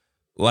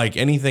like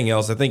anything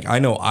else, I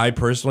know I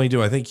personally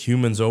do. I think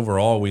humans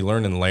overall, we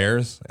learn in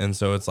layers. And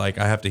so it's like,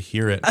 I have to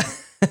hear it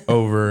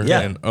over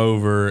and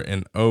over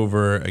and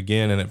over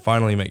again. And it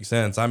finally makes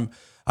sense.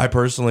 I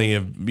personally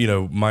have,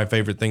 my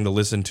favorite thing to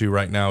listen to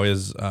right now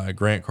is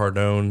Grant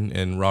Cardone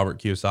and Robert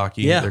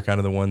Kiyosaki. Yeah. They're kind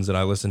of the ones that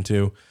I listen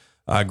to.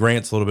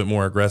 Grant's a little bit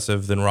more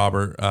aggressive than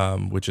Robert,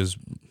 which is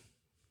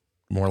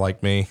more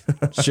like me.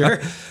 Sure.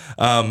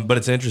 But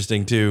it's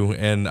interesting too.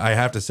 And I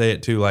have to say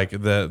it too, like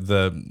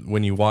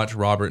when you watch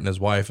Robert and his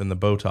wife and the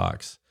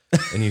Botox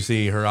and you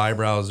see her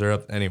eyebrows are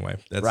up. Anyway,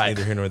 that's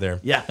neither here nor there.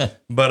 Yeah.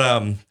 But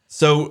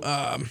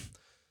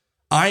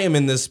I am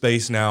in this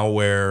space now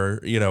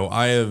where,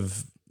 I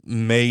have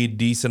made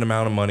decent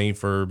amount of money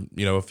for,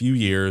 a few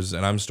years,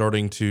 and I'm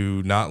starting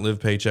to not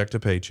live paycheck to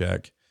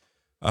paycheck.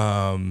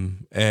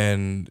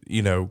 And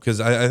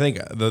cause I think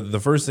the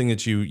first thing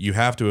that you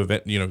have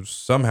to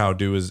somehow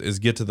do is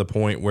get to the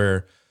point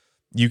where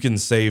you can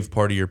save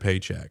part of your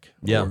paycheck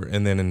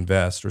and then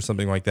invest or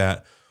something like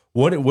that.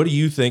 What do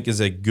you think is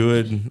a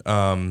good,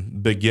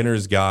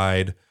 beginner's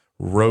guide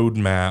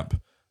roadmap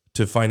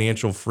to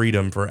financial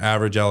freedom for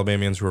average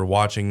Alabamians who are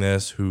watching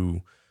this,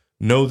 who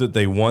know that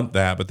they want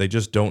that, but they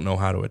just don't know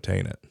how to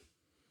attain it?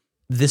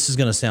 This is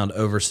going to sound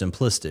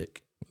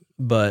oversimplistic,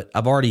 but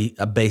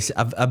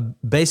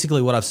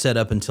basically what I've set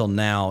up until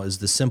now is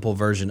the simple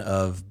version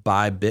of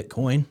buy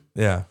Bitcoin,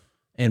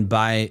 and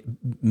buy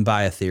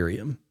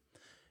Ethereum.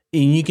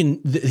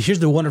 And here's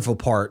the wonderful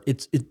part.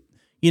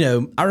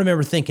 I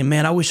remember thinking,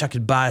 man, I wish I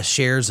could buy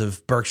shares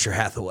of Berkshire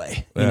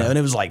Hathaway, and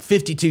it was like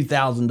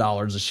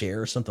 $52,000 a share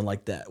or something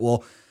like that.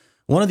 Well,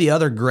 one of the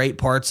other great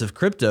parts of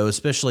crypto,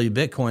 especially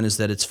Bitcoin, is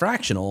that it's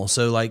fractional.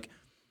 So like,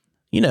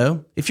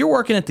 if you're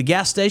working at the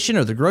gas station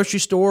or the grocery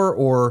store,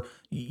 or,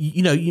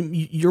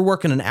 you're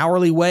working an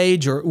hourly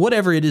wage or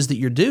whatever it is that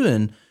you're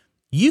doing,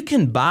 you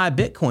can buy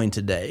Bitcoin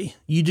today.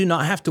 You do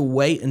not have to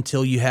wait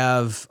until you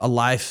have a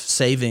life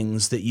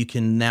savings that you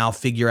can now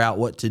figure out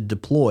what to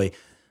deploy.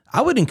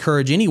 I would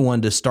encourage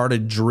anyone to start a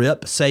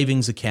drip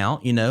savings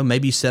account,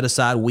 maybe set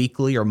aside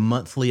weekly or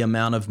monthly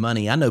amount of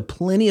money. I know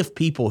plenty of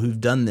people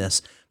who've done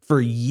this for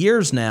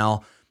years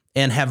now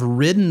and have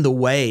ridden the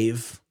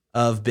wave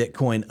of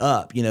Bitcoin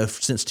up,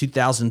 since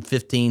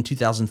 2015,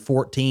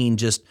 2014,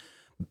 just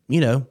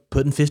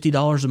putting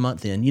 $50 a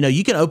month in.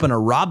 You can open a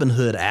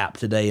Robinhood app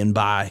today and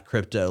buy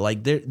crypto. Like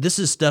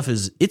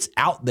it's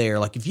out there.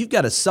 Like if you've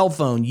got a cell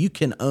phone, you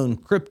can own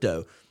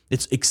crypto.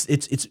 It's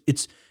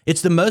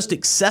the most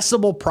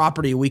accessible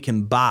property we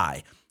can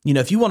buy.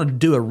 If you want to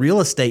do a real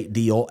estate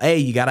deal, A,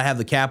 you got to have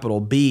the capital.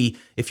 B,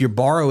 if you're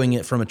borrowing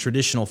it from a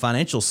traditional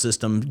financial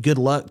system, good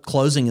luck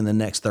closing in the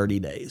next 30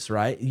 days,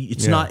 right?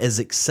 It's not as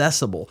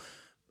accessible.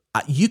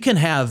 You can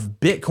have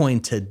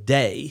Bitcoin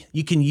today.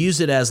 You can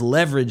use it as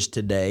leverage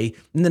today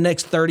in the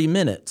next 30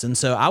 minutes. And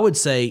so I would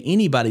say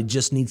anybody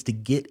just needs to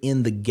get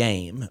in the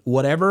game,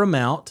 whatever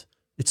amount.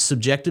 It's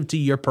subjective to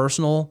your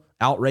personal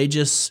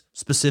outrageous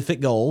specific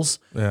goals.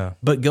 Yeah.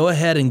 But go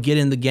ahead and get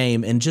in the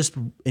game and just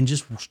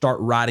start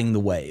riding the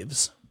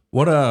waves.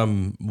 What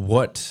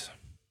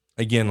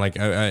again, like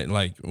I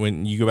like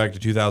when you go back to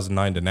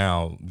 2009 to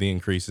now, the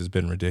increase has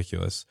been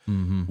ridiculous.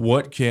 Mm-hmm.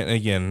 What can,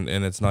 again,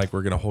 and it's not like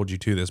we're going to hold you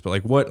to this, but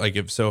like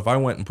if I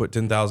went and put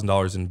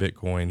 $10,000 in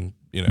Bitcoin,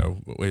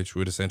 which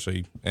would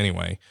essentially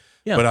anyway,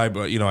 but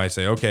I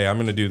say, okay, I'm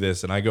going to do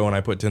this. And I go and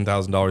I put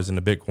 $10,000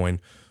 into Bitcoin.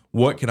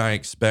 What can I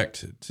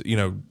expect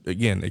to,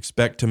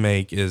 expect to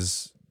make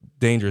is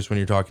dangerous when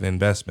you're talking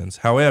investments.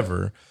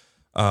 However,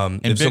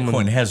 and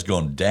Bitcoin has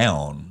gone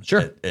down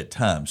at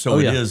times. So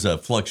it is a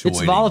fluctuating.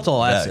 It's a volatile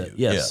value. asset,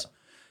 yes.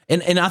 Yeah.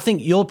 And I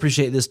think you'll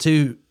appreciate this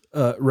too,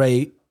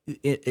 Ray.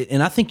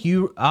 And I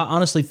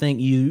honestly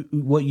think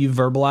what you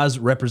verbalized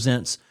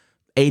represents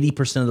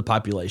 80% of the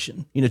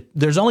population.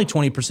 There's only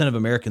 20% of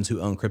Americans who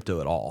own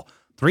crypto at all.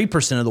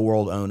 3% of the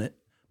world own it.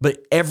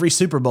 But every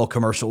Super Bowl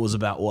commercial was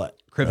about what?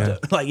 Crypto.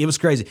 Yeah. Like it was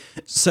crazy.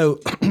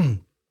 So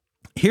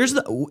here's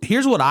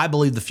what I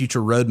believe the future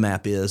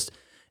roadmap is.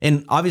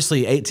 And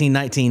obviously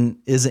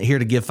 1819 isn't here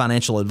to give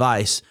financial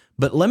advice,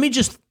 but let me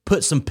just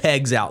put some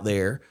pegs out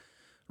there.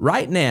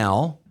 Right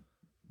now,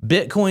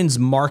 Bitcoin's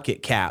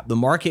market cap, the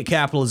market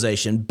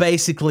capitalization,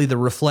 basically the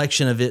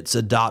reflection of its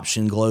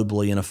adoption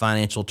globally in a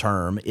financial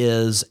term,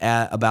 is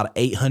at about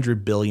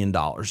 $800 billion,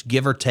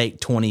 give or take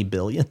 20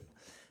 billion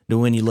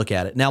when you look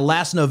at it. Now,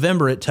 last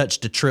November, it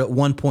touched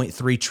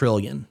 1.3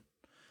 trillion.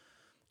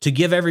 To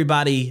give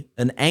everybody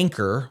an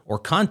anchor or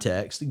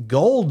context,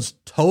 gold,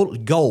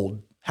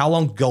 how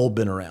long gold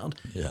been around?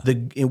 Yeah.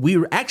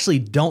 We actually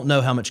don't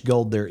know how much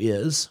gold there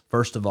is,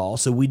 first of all.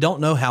 So we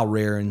don't know how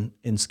rare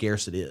and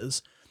scarce it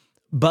is.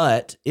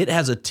 But it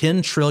has a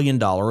 $10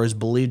 trillion, or is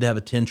believed to have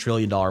a $10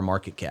 trillion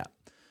market cap.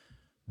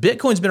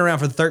 Bitcoin's been around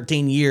for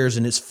 13 years,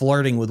 and it's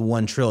flirting with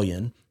 1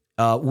 trillion.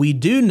 We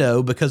do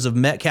know because of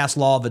Metcalfe's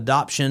law of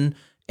adoption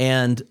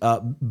and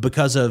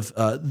because of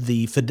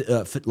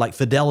like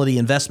Fidelity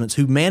Investments,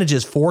 who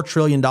manages $4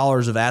 trillion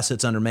of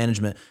assets under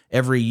management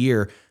every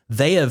year,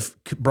 they have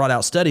brought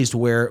out studies to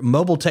where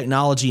mobile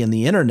technology and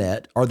the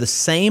internet are the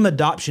same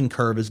adoption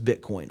curve as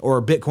Bitcoin,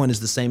 or Bitcoin is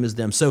the same as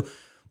them. So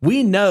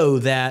we know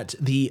that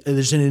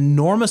there's an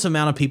enormous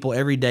amount of people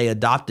every day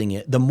adopting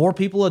it. The more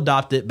people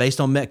adopt it based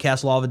on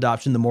Metcalfe's law of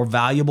adoption, the more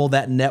valuable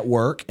that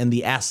network and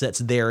the assets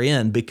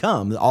therein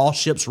become. All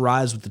ships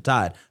rise with the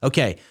tide.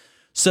 Okay,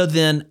 so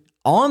then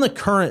on the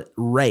current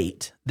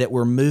rate that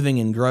we're moving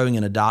and growing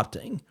and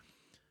adopting,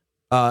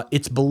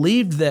 it's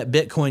believed that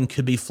Bitcoin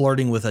could be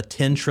flirting with a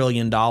 $10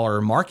 trillion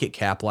market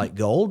cap like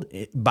gold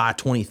by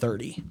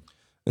 2030.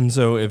 And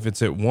so if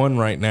it's at 1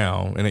 right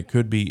now, and it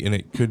could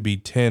be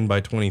 10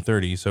 by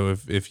 2030. So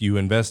if you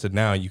invested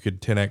now, you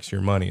could 10x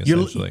your money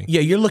essentially.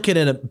 You're looking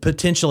at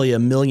potentially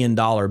 $1 million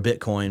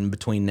Bitcoin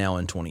between now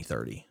and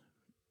 2030.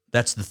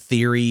 That's the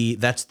theory.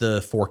 That's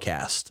the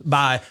forecast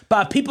by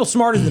people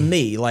smarter than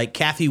me, like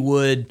Cathie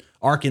Wood,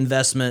 ARK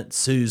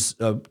Investments, who's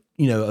a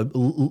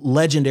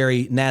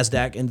legendary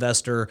NASDAQ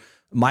investor,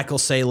 Michael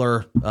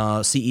Saylor,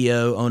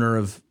 CEO, owner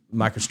of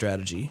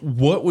MicroStrategy.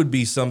 What would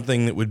be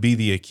something that would be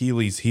the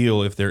Achilles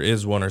heel, if there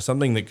is one, or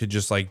something that could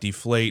just like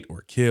deflate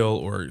or kill,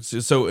 or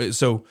so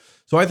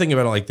I think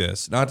about it like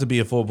this, not to be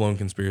a full-blown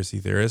conspiracy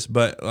theorist,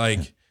 but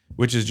like,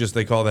 which is just,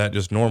 they call that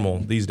just normal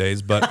these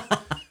days, but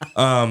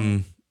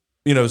so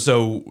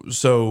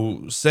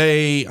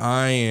say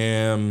I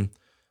am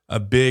a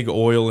big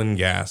oil and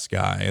gas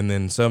guy, and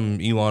then some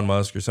Elon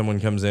Musk or someone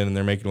comes in and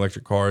they're making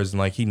electric cars, and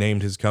like he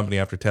named his company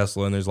after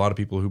Tesla, and there's a lot of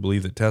people who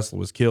believe that Tesla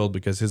was killed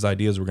because his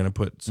ideas were going to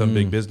put some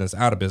big business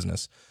out of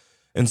business.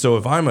 And so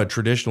if I'm a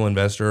traditional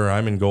investor, or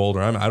I'm in gold,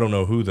 or I don't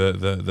know who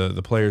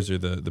the players or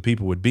the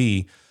people would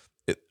be,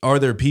 are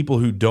there people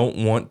who don't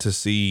want to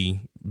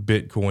see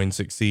Bitcoin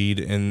succeed,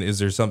 and is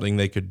there something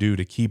they could do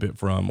to keep it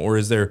from, or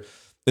is there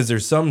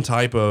some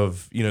type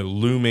of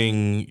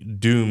looming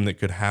doom that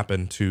could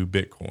happen to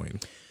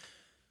Bitcoin?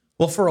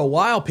 Well, for a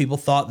while, people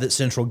thought that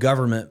central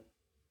government,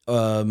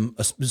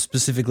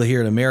 specifically here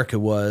in America,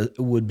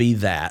 would be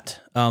that.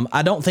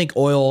 I don't think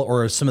oil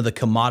or some of the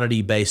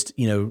commodity-based,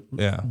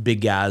 big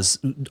guys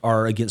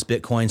are against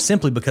Bitcoin,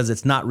 simply because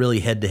it's not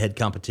really head-to-head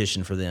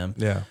competition for them.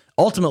 Yeah.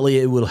 Ultimately,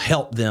 it will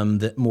help them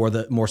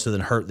more so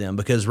than hurt them,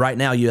 because right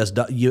now,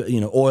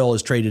 oil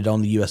is traded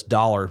on the U.S.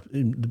 dollar,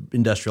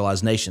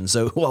 industrialized nation.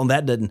 So,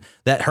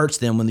 that hurts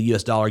them when the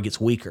U.S. dollar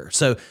gets weaker.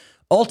 So,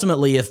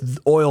 ultimately, if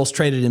oil's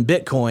traded in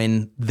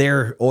Bitcoin,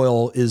 their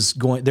oil is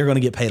they're going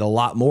to get paid a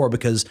lot more,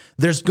 because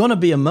there's going to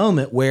be a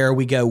moment where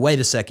we go, wait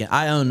a second,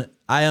 I own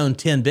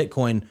 10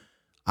 Bitcoin.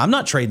 I'm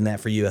not trading that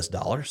for US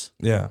dollars.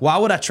 Yeah. Why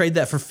would I trade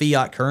that for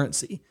fiat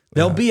currency?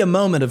 There'll be a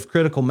moment of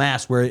critical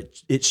mass where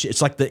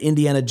it's like the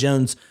Indiana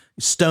Jones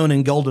stone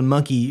and golden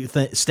monkey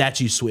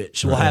statue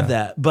switch. We'll have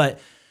that. But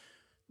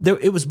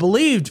it was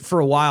believed for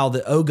a while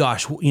that, oh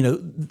gosh,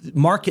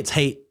 markets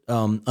hate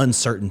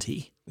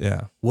uncertainty.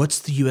 Yeah. What's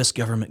the U.S.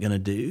 government going to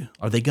do?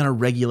 Are they going to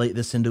regulate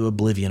this into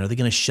oblivion? Are they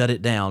going to shut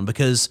it down?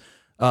 Because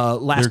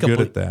they're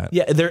good at that.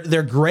 Yeah,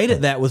 they're great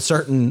at that with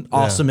certain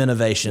awesome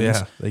innovations.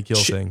 Yeah, they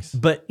kill things.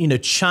 But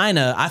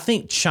China, I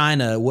think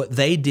China, what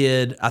they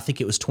did, I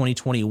think it was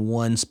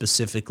 2021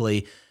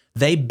 specifically,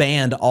 they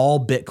banned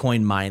all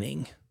Bitcoin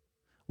mining,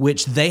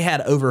 which they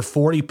had over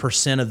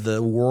 40% of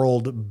the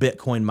world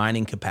Bitcoin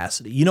mining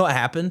capacity. You know what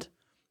happened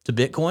to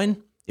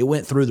Bitcoin? It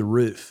went through the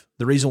roof.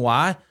 The reason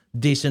why?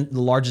 The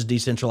largest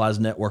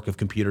decentralized network of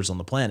computers on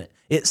the planet.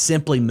 It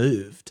simply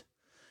moved.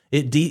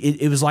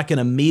 It was like an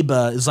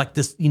amoeba. It was like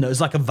this,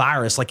 it's like a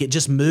virus. Like, it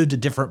just moved to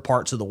different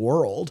parts of the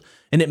world,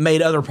 and it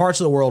made other parts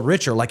of the world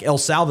richer, like El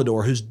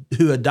Salvador,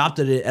 who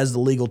adopted it as the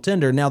legal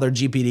tender. Now their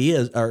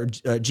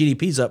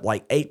GDP is up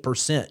like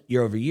 8%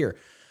 year over year.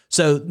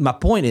 So my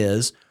point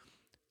is,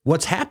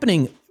 what's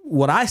happening,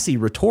 what I see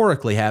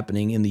rhetorically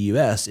happening in the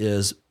U.S.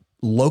 is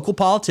local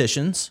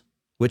politicians,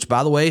 which,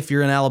 by the way, if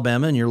you're in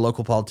Alabama and you're a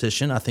local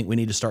politician, I think we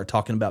need to start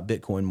talking about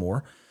Bitcoin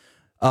more.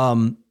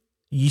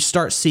 You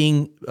start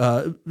seeing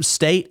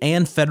state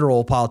and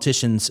federal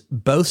politicians,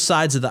 both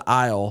sides of the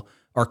aisle,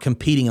 are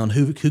competing on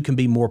who can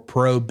be more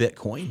pro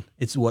Bitcoin.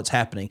 It's what's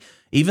happening.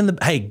 Give the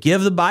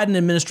Biden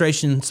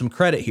administration some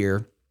credit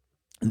here.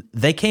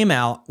 They came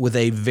out with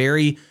a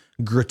very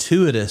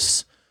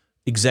gratuitous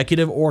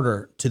executive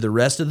order to the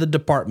rest of the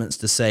departments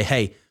to say,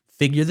 hey,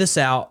 figure this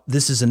out.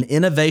 This is an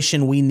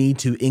innovation we need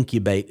to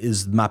incubate,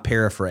 is my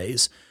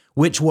paraphrase,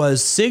 which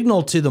was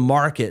signal to the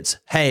markets,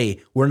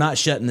 hey, we're not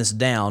shutting this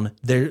down.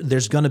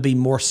 There's going to be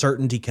more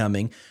certainty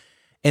coming.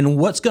 And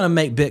what's going to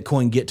make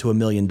Bitcoin get to $1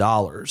 million,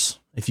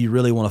 if you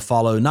really want to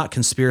follow not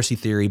conspiracy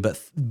theory,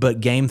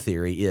 but game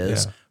theory,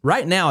 is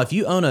right now, if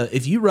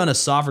you run a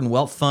sovereign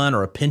wealth fund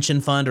or a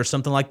pension fund or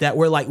something like that,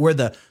 where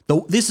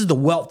this is the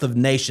wealth of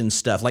nations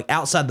stuff, like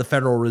outside the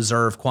Federal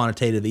Reserve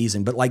quantitative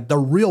easing, but like the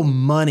real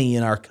money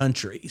in our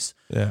countries.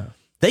 Yeah.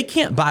 They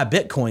can't buy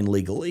Bitcoin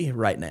legally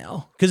right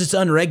now because it's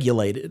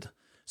unregulated.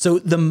 So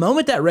the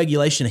moment that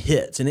regulation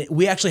hits and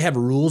we actually have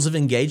rules of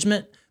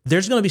engagement,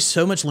 there's going to be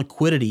so much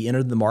liquidity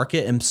entered the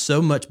market and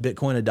so much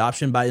Bitcoin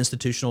adoption by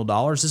institutional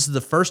dollars. This is the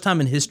first time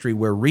in history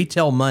where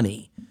retail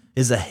money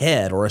is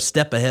ahead or a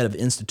step ahead of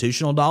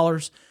institutional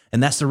dollars.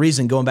 And that's the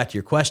reason, going back to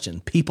your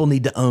question, people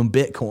need to own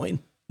Bitcoin.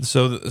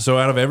 So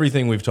out of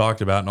everything we've talked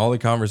about and all the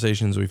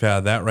conversations we've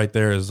had, that right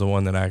there is the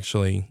one that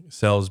actually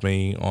sells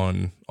me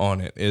on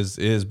it,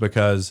 is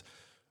because,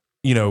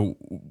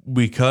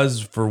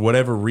 because for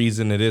whatever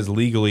reason it is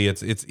legally,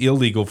 it's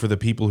illegal for the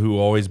people who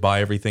always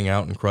buy everything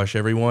out and crush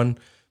everyone.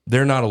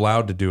 They're not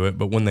allowed to do it,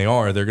 but when they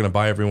are, they're going to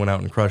buy everyone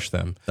out and crush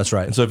them. That's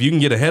right. And so if you can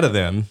get ahead of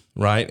them,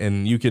 right,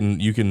 and you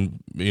can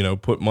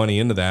put money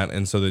into that,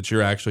 and so that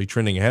you're actually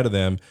trending ahead of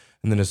them.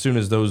 And then as soon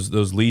as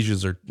those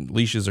leashes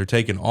are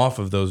taken off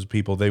of those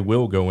people, they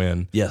will go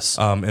in,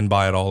 and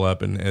buy it all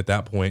up, and at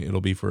that point,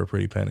 it'll be for a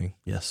pretty penny.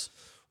 Yes.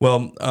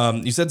 Well,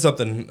 you said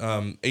something.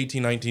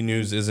 1819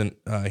 News isn't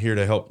here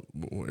to help.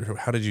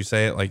 How did you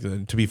say it? Like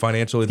to be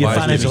financial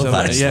advisors? Financial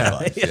advice.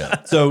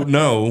 Yeah. So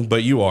no,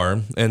 but you are,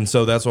 and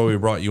so that's why we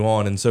brought you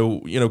on. And so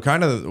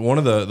kind of one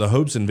of the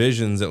hopes and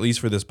visions, at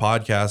least for this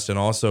podcast, and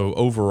also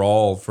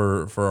overall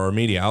for our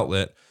media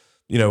outlet.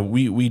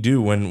 We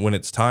do when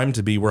it's time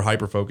to be, we're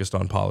hyper focused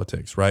on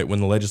politics, right?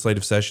 When the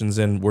legislative session's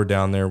in, we're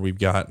down there. We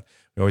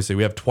always say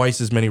we have twice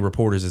as many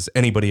reporters as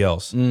anybody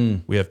else.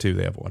 We have two,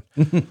 they have one.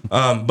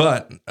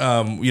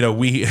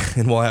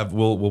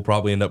 We'll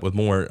probably end up with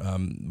more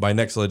by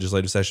next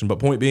legislative session. But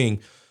point being,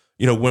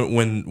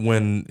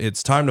 when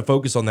it's time to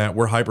focus on that,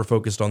 we're hyper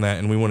focused on that,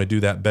 and we want to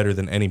do that better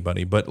than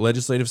anybody. But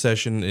legislative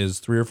session is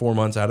 3 or 4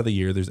 months out of the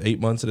year. There's 8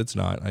 months that it's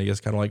not. I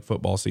guess kind of like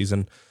football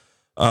season.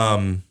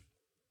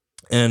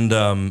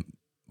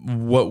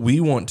 What we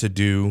want to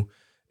do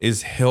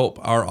is help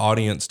our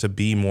audience to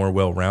be more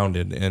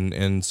well-rounded.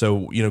 And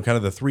so, kind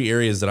of the 3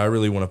 areas that I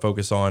really want to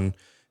focus on,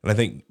 and I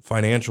think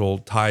financial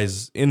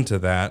ties into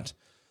that,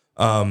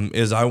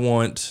 is I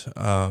want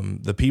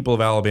the people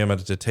of Alabama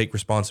to take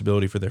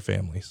responsibility for their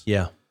families.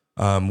 Yeah.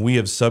 We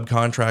have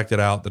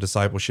subcontracted out the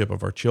discipleship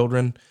of our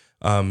children.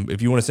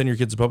 If you want to send your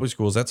kids to public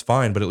schools, that's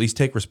fine, but at least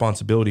take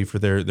responsibility for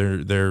their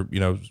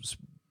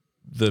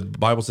the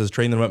Bible says,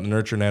 train them up in the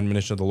nurture and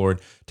admonition of the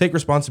Lord. Take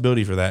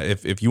responsibility for that.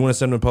 If you want to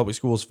send them to public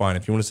schools, fine.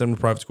 If you want to send them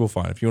to private school,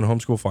 fine. If you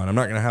want to homeschool, fine. I'm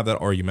not going to have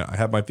that argument. I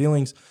have my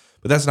feelings,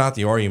 but that's not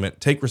the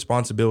argument. Take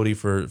responsibility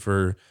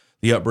for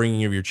the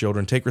upbringing of your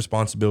children. Take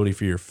responsibility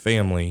for your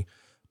family.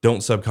 Don't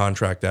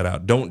subcontract that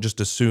out. Don't just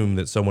assume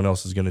that someone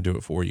else is going to do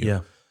it for you.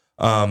 Yeah.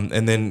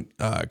 And then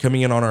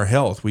coming in on our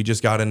health, we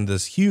just got into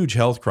this huge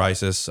health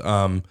crisis.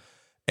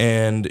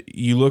 And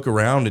you look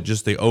around at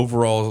just the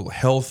overall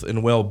health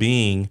and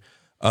well-being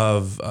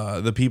of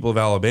the people of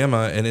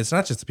Alabama, and it's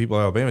not just the people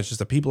of Alabama, it's just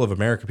the people of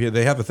America.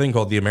 They have a thing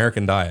called the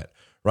American diet,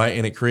 right?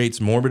 And it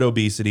creates morbid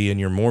obesity, and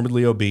you're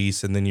morbidly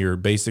obese, and then you're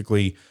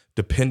basically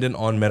dependent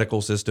on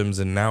medical systems.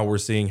 And now we're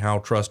seeing how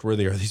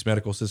trustworthy are these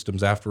medical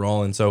systems after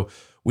all. And so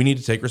we need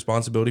to take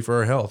responsibility for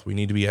our health. We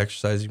need to be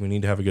exercising. We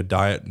need to have a good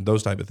diet and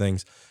those type of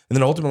things. And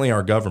then ultimately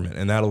our government,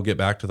 and that'll get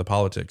back to the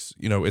politics.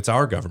 It's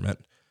our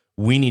government.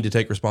 We need to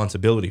take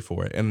responsibility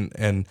for it.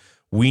 And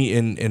we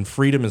in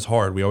freedom is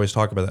hard. We always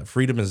talk about that.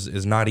 Freedom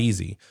is not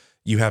easy.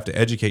 You have to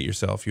educate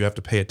yourself. You have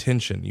to pay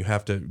attention. You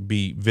have to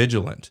be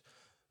vigilant,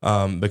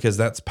 because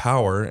that's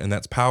power, and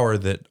that's power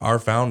that our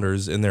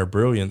founders in their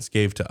brilliance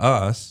gave to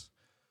us.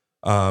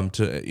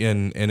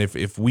 And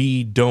if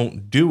we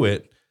don't do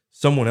it,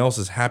 someone else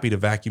is happy to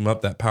vacuum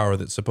up that power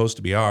that's supposed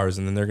to be ours,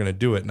 and then they're going to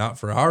do it not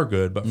for our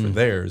good but for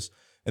theirs,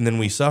 and then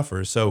we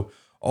suffer. So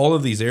all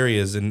of these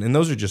areas, and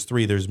those are just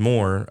three. There's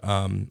more.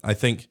 I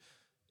think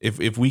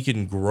if we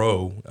can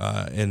grow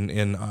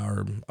in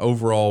our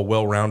overall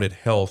well-rounded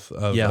health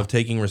of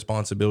taking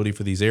responsibility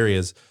for these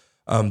areas,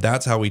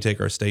 that's how we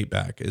take our state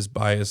back, is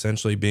by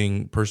essentially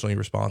being personally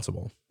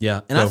responsible.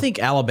 Yeah, and I think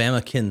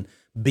Alabama can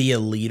be a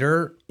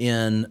leader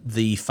in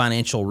the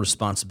financial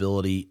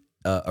responsibility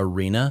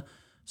arena,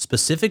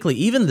 specifically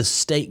even the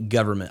state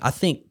government. I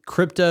think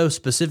crypto,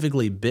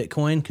 specifically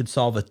Bitcoin, could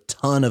solve a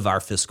ton of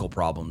our fiscal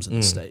problems in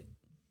the state.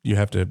 You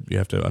have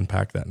to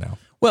unpack that now.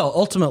 Well,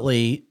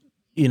 ultimately,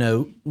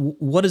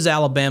 what is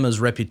Alabama's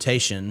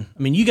reputation?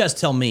 I mean, you guys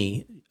tell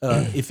me,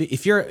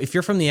 if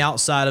you're from the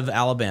outside of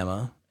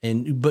Alabama,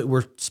 but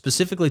we're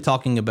specifically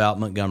talking about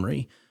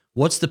Montgomery,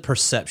 what's the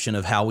perception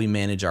of how we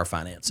manage our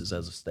finances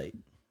as a state?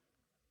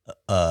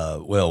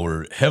 Well,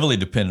 we're heavily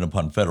dependent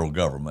upon federal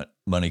government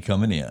money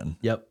coming in.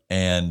 Yep.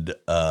 And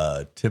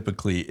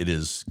typically it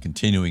is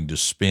continuing to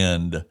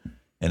spend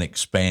and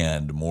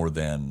expand more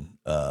than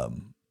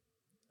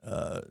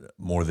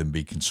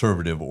be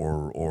conservative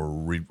or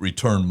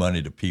return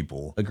money to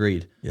people.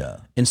 Agreed. Yeah.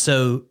 And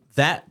so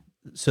that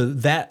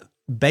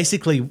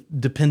basically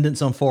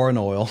dependence on foreign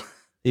oil,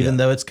 even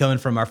though it's coming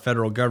from our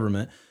federal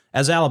government.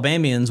 As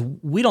Alabamians,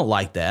 we don't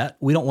like that.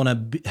 We don't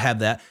want to have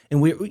that,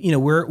 and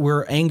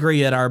we're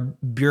angry at our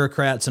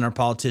bureaucrats and our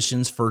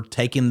politicians for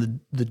taking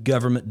the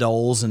government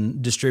doles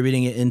and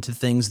distributing it into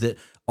things that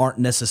aren't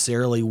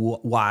necessarily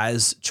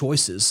wise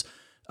choices.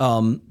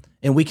 And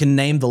we can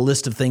name the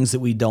list of things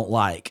that we don't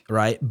like,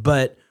 right?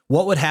 But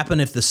what would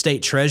happen if the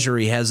state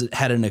treasury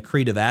had an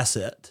accretive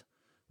asset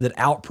that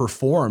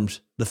outperformed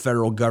the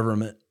federal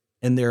government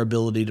in their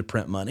ability to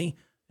print money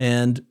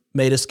and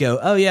made us go,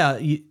 oh yeah,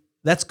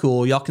 that's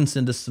cool. Y'all can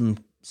send us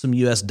some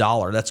US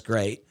dollar. That's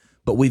great.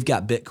 But we've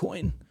got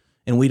Bitcoin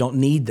and we don't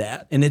need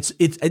that. And it's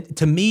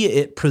to me,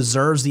 it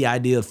preserves the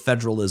idea of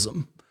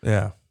federalism.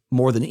 Yeah.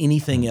 More than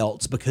anything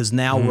else, because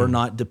now we're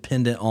not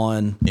dependent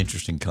on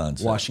Interesting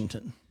concept.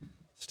 Washington.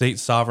 State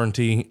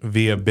sovereignty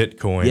via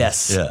Bitcoin.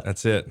 Yes. Yeah.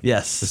 That's it.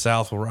 Yes. The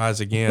South will rise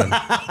again.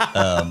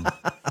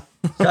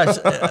 Guys,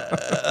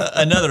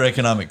 another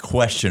economic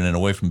question, and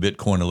away from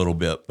Bitcoin a little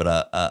bit,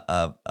 but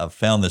I've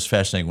found this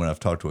fascinating when I've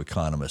talked to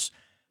economists.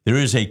 There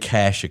is a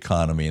cash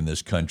economy in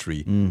this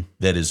country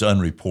that is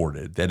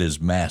unreported, that is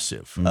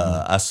massive.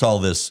 I saw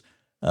this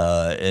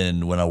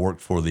when I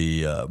worked for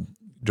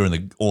during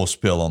the oil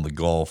spill on the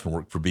Gulf and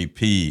worked for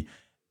BP,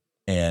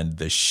 and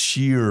the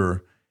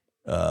sheer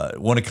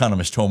one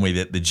economist told me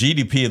that the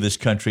GDP of this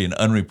country, an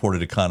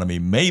unreported economy,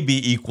 may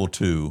be equal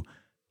to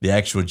the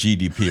actual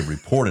GDP of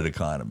reported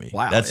economy.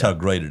 Wow, That's how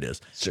great it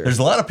is. Sure. There's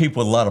a lot of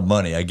people with a lot of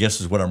money, I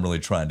guess is what I'm really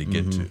trying to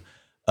get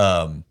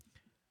to.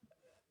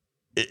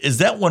 Is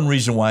that one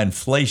reason why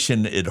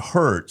inflation, it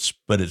hurts,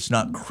 but it's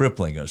not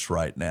crippling us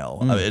right now?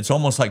 I mean, it's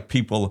almost like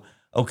people,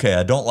 okay,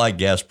 I don't like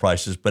gas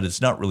prices, but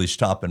it's not really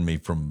stopping me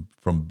from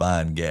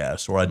buying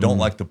gas. Or I don't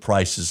like the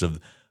prices of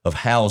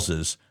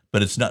houses,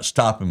 but it's not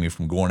stopping me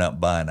from going out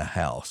and buying a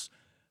house.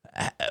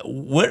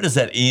 Where does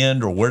that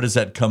end, or where does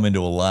that come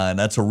into a line?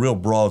 That's a real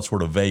broad,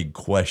 sort of vague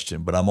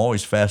question, but I'm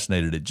always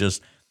fascinated at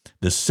just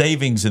the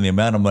savings and the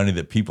amount of money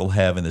that people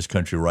have in this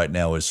country right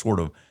now is sort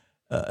of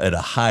at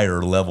a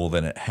higher level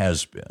than it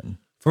has been.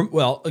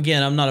 Well,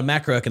 again, I'm not a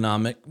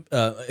macroeconomic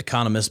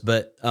economist,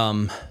 but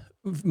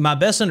my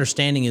best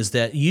understanding is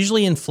that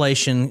usually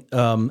inflation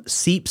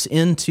seeps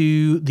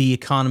into the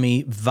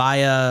economy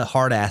via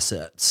hard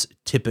assets,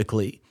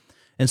 typically.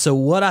 And so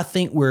what I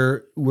think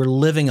we're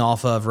living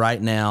off of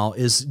right now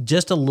is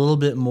just a little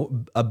bit more,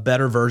 a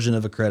better version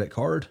of a credit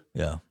card.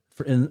 Yeah.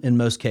 In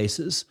most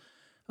cases,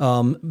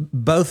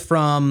 both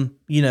from,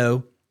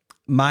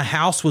 my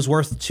house was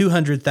worth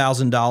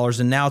 $200,000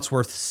 and now it's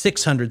worth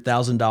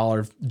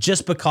 $600,000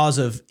 just because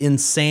of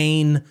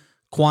insane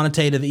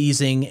quantitative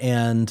easing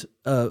and,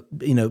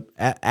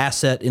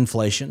 asset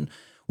inflation,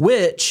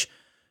 which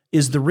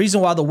is the reason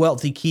why the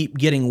wealthy keep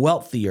getting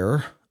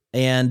wealthier.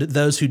 And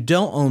those who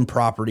don't own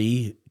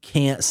property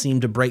can't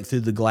seem to break through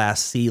the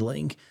glass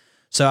ceiling.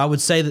 So I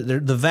would say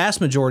that the vast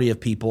majority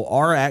of people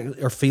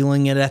are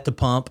feeling it at the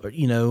pump,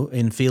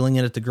 and feeling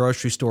it at the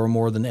grocery store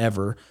more than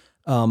ever.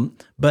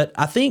 But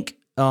I think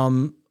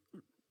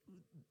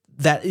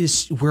that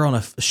is we're on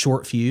a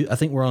short fuse. I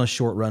think we're on a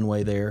short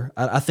runway there.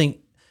 I think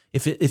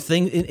if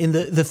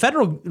the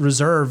Federal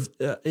Reserve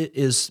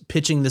is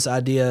pitching this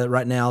idea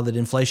right now that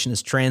inflation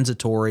is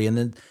transitory, and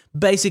then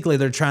basically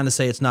they're trying to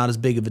say it's not as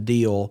big of a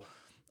deal.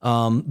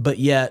 But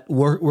yet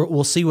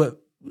we'll see what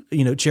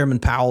Chairman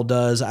Powell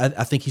does.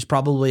 I think he's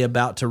probably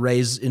about to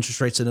raise interest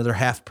rates another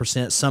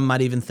 0.5%. Some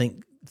might even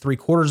think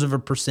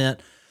 0.75%.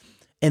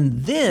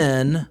 And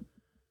then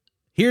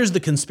here's the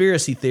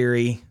conspiracy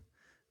theory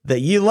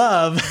that you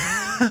love.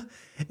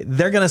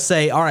 They're going to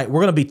say, all right,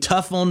 we're going to be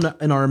tough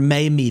in our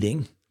May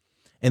meeting.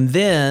 And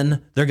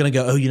then they're going to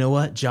go, oh, you know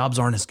what? Jobs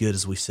aren't as good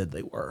as we said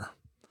they were.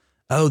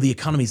 Oh, the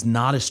economy's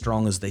not as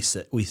strong as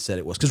we said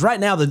it was. Because right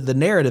now the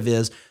narrative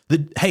is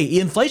that, hey,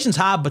 inflation's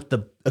high, but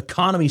the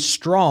economy's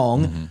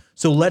strong. Mm-hmm.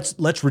 So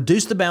let's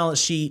reduce the balance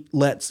sheet.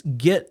 Let's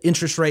get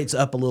interest rates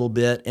up a little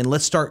bit, and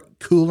let's start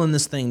cooling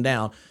this thing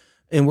down.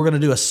 And we're going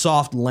to do a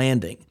soft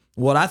landing.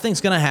 What I think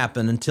is going to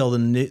happen until the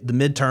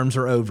midterms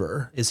are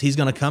over is he's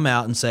going to come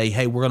out and say,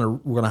 hey, we're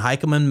going to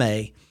hike them in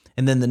May.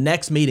 And then the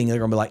next meeting, they're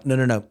going to be like,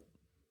 no.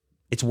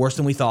 It's worse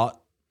than we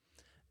thought.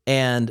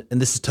 And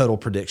this is total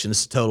prediction.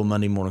 This is total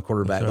Monday morning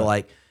quarterback.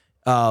 Right.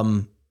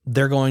 But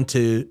they're going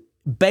to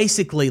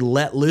basically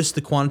let loose the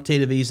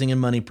quantitative easing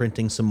and money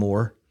printing some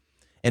more.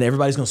 And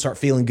everybody's going to start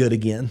feeling good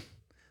again.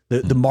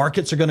 The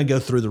markets are going to go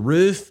through the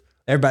roof.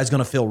 Everybody's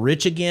going to feel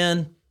rich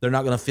again. They're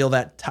not going to feel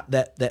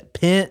that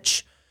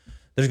pinch.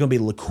 There's going to be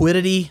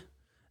liquidity.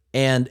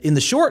 And in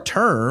the short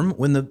term,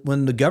 when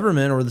the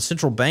government or the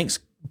central banks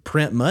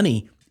print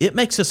money, it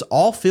makes us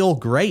all feel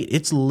great.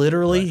 It's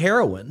literally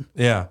heroin.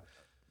 Yeah.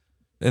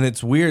 And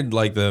it's weird,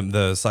 like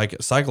the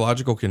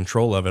psychological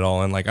control of it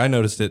all. And like I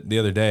noticed it the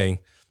other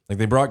day, like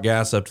they brought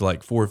gas up to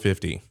like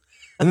 $4.50,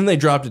 and then they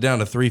dropped it down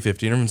to $3.50,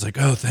 and everyone's like,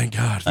 "Oh, thank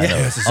God!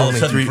 Gas is only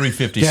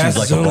 $3.50. Gas seems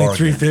like is a only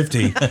bargain.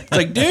 $3.50." It's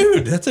like,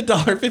 dude, that's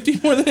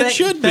 $1.50 more than it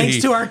should be.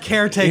 Thanks to our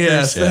caretakers.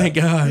 Yes, thank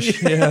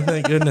gosh. Yeah,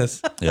 thank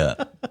goodness. Yeah,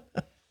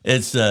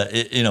 it's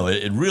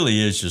it really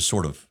is just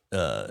sort of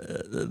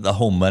the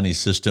whole money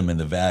system and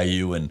the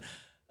value. And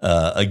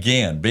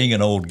again, being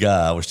an old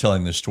guy, I was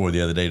telling this story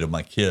the other day to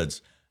my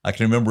kids. I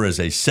can remember as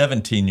a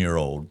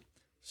 17-year-old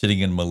sitting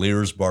in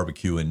Malier's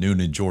Barbecue in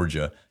Noonan,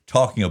 Georgia,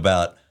 talking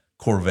about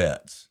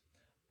Corvettes.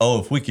 Oh,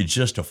 if we could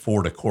just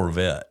afford a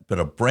Corvette. But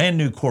a brand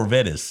new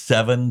Corvette is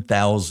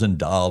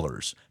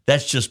 $7,000.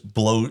 That's just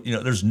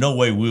there's no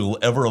way we will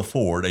ever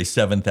afford a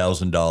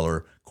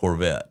 $7,000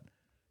 Corvette.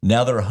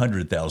 Now they're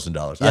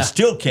 $100,000. Yeah. I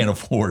still can't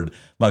afford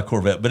my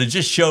Corvette, but it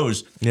just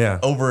shows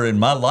over in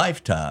my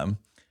lifetime,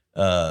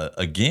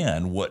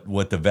 again,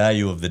 what the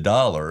value of the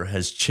dollar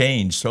has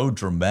changed so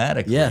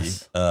dramatically.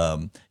 Yes.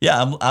 I'm it's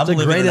a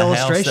living great in a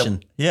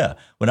illustration. House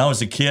when I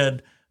was a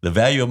kid, the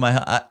value of my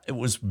house, it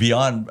was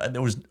beyond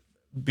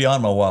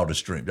my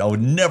wildest dreams. I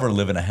would never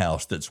live in a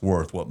house that's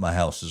worth what my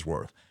house is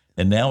worth.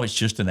 And now it's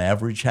just an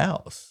average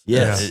house.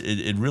 Yes.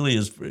 It really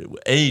is.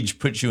 Age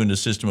puts you in the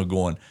system of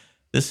going,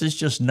 this is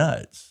just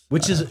nuts.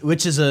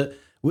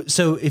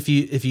 So if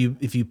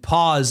you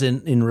pause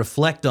and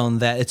reflect on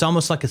that, it's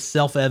almost like a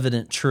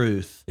self-evident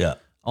truth. Yeah.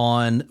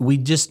 We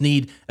just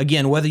need,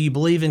 again, whether you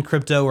believe in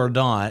crypto or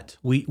not,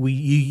 we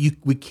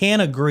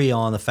can agree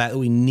on the fact that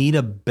we need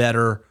a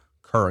better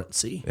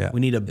currency. Yeah. We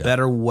need a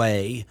better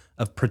way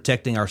of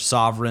protecting our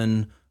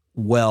sovereign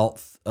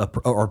wealth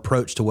or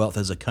approach to wealth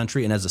as a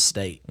country and as a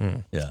state.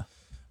 Mm. Yeah.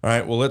 All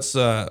right. Well, let's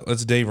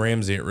Dave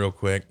Ramsey it real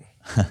quick.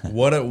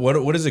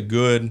 What is a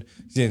good?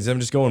 I'm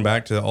just going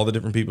back to all the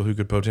different people who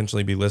could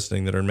potentially be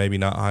listening that are maybe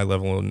not high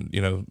level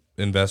and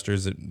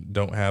investors that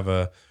don't have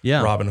a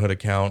Robinhood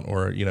account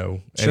or any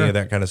of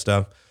that kind of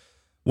stuff.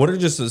 What are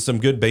just some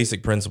good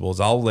basic principles?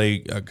 I'll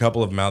lay a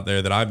couple of them out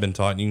there that I've been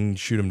taught. And you can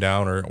shoot them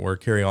down or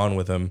carry on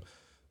with them.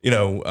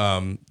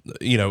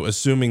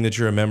 Assuming that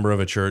you're a member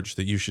of a church,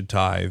 that you should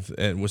tithe,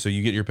 and so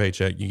you get your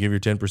paycheck, you give your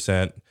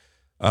 10%.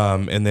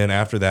 And then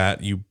after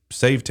that, you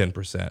save 10%,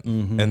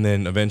 mm-hmm. and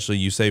then eventually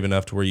you save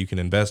enough to where you can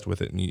invest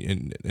with it.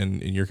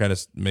 And you're kind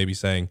of maybe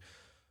saying,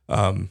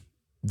 don't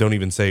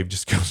even save,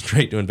 just go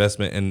straight to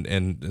investment.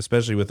 And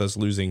especially with us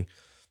losing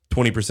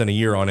 20% a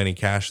year on any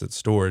cash that's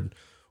stored,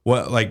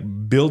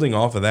 building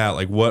off of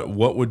that,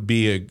 what would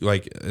be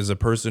as a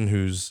person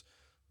who's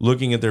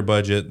looking at their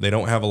budget, they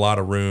don't have a lot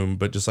of room,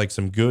 but just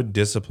some good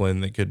discipline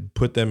that could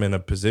put them in a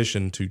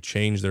position to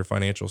change their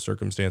financial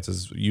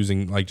circumstances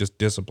using just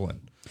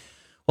discipline.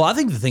 Well, I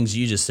think the things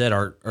you just said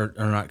are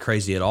not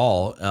crazy at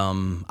all.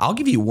 I'll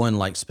give you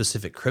one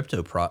specific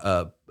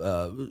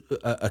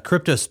a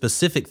crypto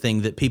specific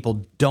thing that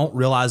people don't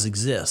realize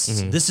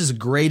exists. Mm-hmm. This is a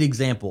great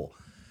example.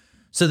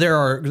 So there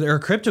are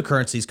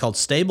cryptocurrencies called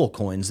stable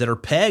coins that are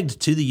pegged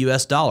to the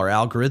US dollar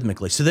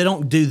algorithmically. So they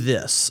don't do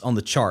this on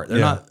the chart. They're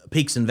not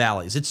peaks and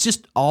valleys. It's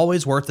just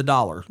always worth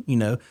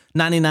 $1,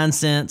 99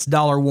 cents,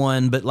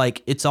 $1,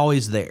 but it's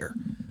always there.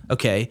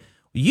 Okay.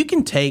 You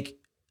can take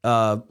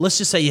let's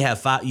just say you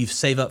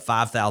save up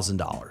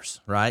 $5,000,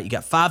 right? You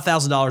got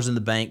 $5,000 in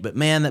the bank, but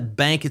man, that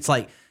bank, it's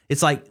like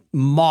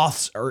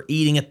moths are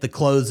eating at the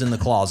clothes in the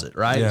closet,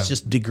 right? Yeah. It's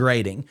just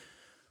degrading.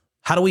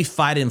 how do we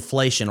fight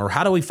inflation, or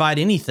how do we fight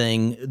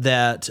anything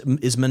that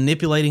is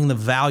manipulating the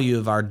value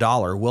of our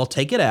dollar? Well,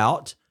 take it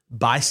out,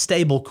 buy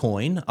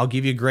stablecoin. I'll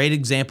give you a great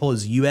example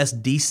is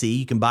USDC.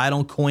 You can buy it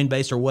on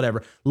Coinbase or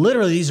whatever.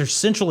 Literally, these are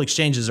central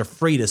exchanges, are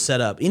free to set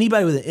up.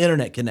 Anybody with an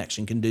internet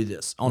connection can do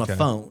this on a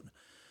phone.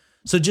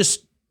 So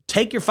just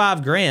take your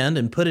 $5,000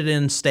 and put it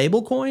in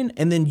stablecoin,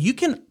 and then you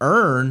can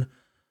earn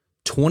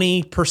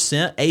 20%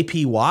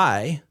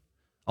 APY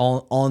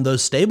on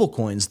those stable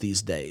coins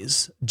these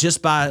days,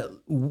 just by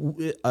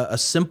a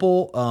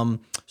simple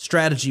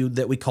strategy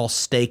that we call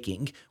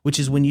staking, which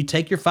is when you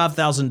take your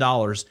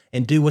 $5,000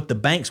 and do what the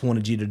banks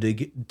wanted you to do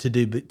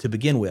to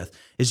begin with,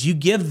 is you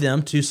give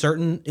them to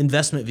certain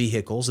investment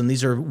vehicles, and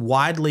these are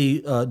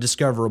widely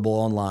discoverable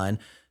online,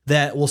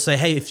 that will say,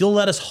 hey, if you'll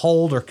let us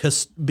hold or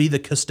be the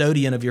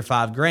custodian of your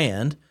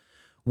 $5,000,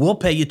 we'll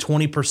pay you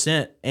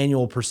 20%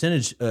 annual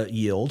percentage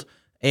yield.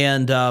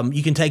 And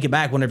you can take it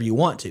back whenever you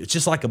want to. It's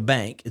just like a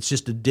bank. It's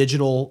just a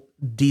digital,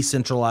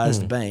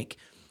 decentralized bank.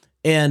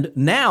 And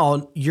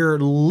now you're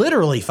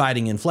literally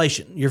fighting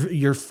inflation.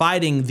 You're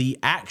fighting the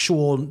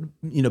actual,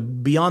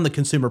 beyond the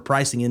consumer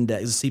pricing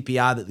index, the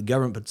CPI that the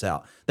government puts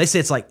out. They say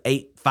it's like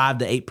 5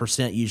 to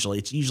 8% usually.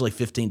 It's usually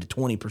 15 to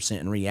 20%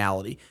 in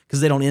reality,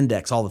 because they don't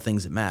index all the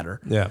things that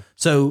matter. Yeah.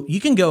 So you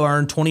can go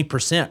earn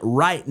 20%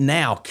 right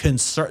now.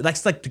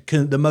 That's like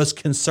the most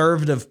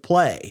conservative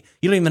play.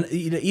 You don't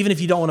even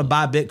if you don't want to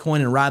buy Bitcoin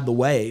and ride the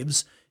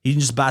waves, you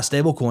can just buy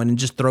stablecoin and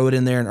just throw it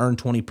in there and earn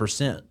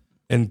 20%.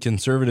 And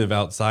conservative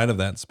outside of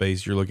that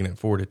space, you're looking at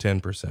 4 to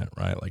 10%,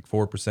 right? Like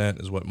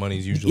 4% is what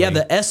money's usually. Yeah,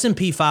 the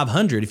S&P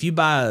 500. If you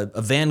buy a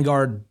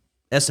Vanguard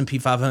S&P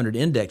 500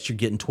 index, you're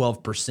getting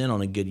 12%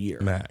 on a good year.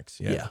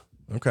 Max. Yeah.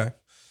 Okay.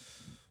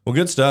 Well,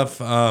 good stuff.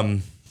 You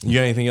got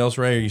anything else,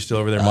 Ray? Are you still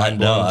over there mind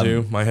blown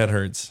too? My head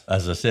hurts.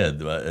 As I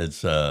said,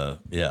 it's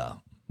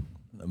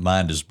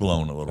mind is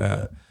blown a little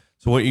bit.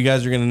 So what you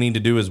guys are going to need to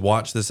do is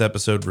watch this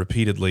episode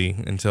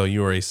repeatedly until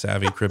you are a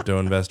savvy crypto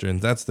investor. And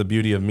that's the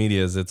beauty of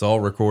media, is it's all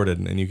recorded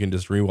and you can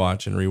just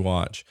rewatch and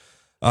rewatch.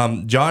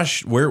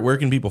 Josh, where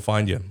can people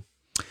find you?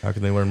 How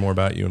can they learn more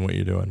about you and what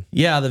you're doing?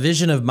 Yeah, the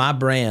vision of my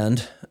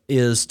brand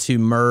is to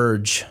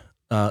merge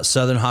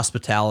Southern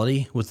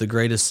hospitality with the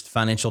greatest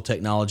financial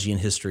technology in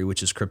history,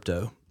 which is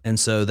crypto. And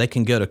so they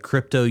can go to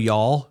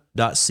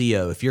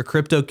cryptoyall.co. If you're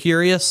crypto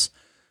curious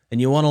and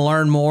you want to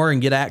learn more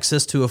and get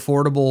access to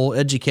affordable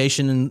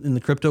education in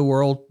the crypto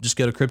world, just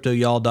go to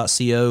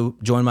cryptoyall.co,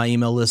 join my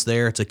email list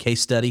there. It's a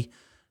case study,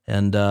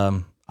 and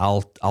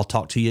I'll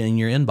talk to you in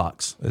your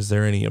inbox. Is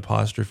there any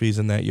apostrophes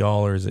in that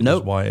y'all, or is it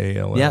Nope. just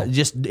YALL? Yeah,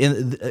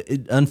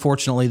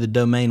 unfortunately the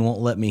domain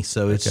won't let me,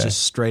 so it's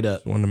just straight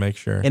up. Just wanted to make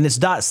sure. And it's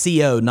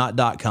 .co,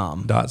 not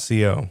 .com.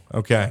 .co.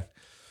 Okay.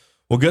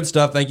 Well, good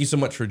stuff. Thank you so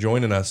much for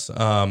joining us.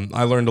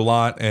 I learned a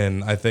lot,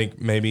 and I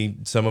think maybe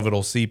some of it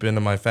will seep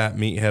into my fat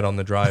meathead on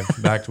the drive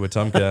back to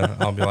Wetumpka.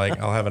 I'll be like,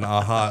 I'll have an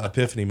aha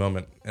epiphany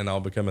moment, and I'll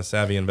become a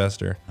savvy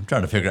investor. I'm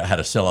trying to figure out how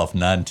to sell off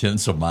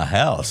 9/10 of my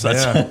house.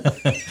 Yeah.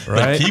 Right.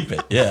 Right? Keep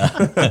it.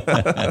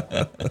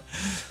 Yeah.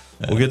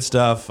 Well, good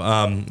stuff.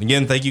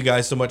 Again, thank you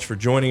guys so much for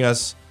joining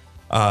us.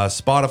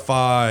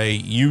 Spotify,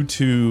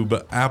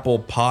 YouTube, Apple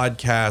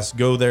Podcasts.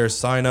 Go there,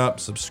 sign up,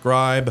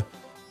 subscribe.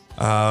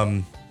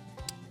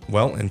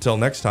 Well, until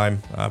next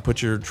time,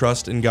 put your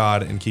trust in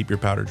God and keep your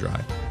powder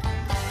dry.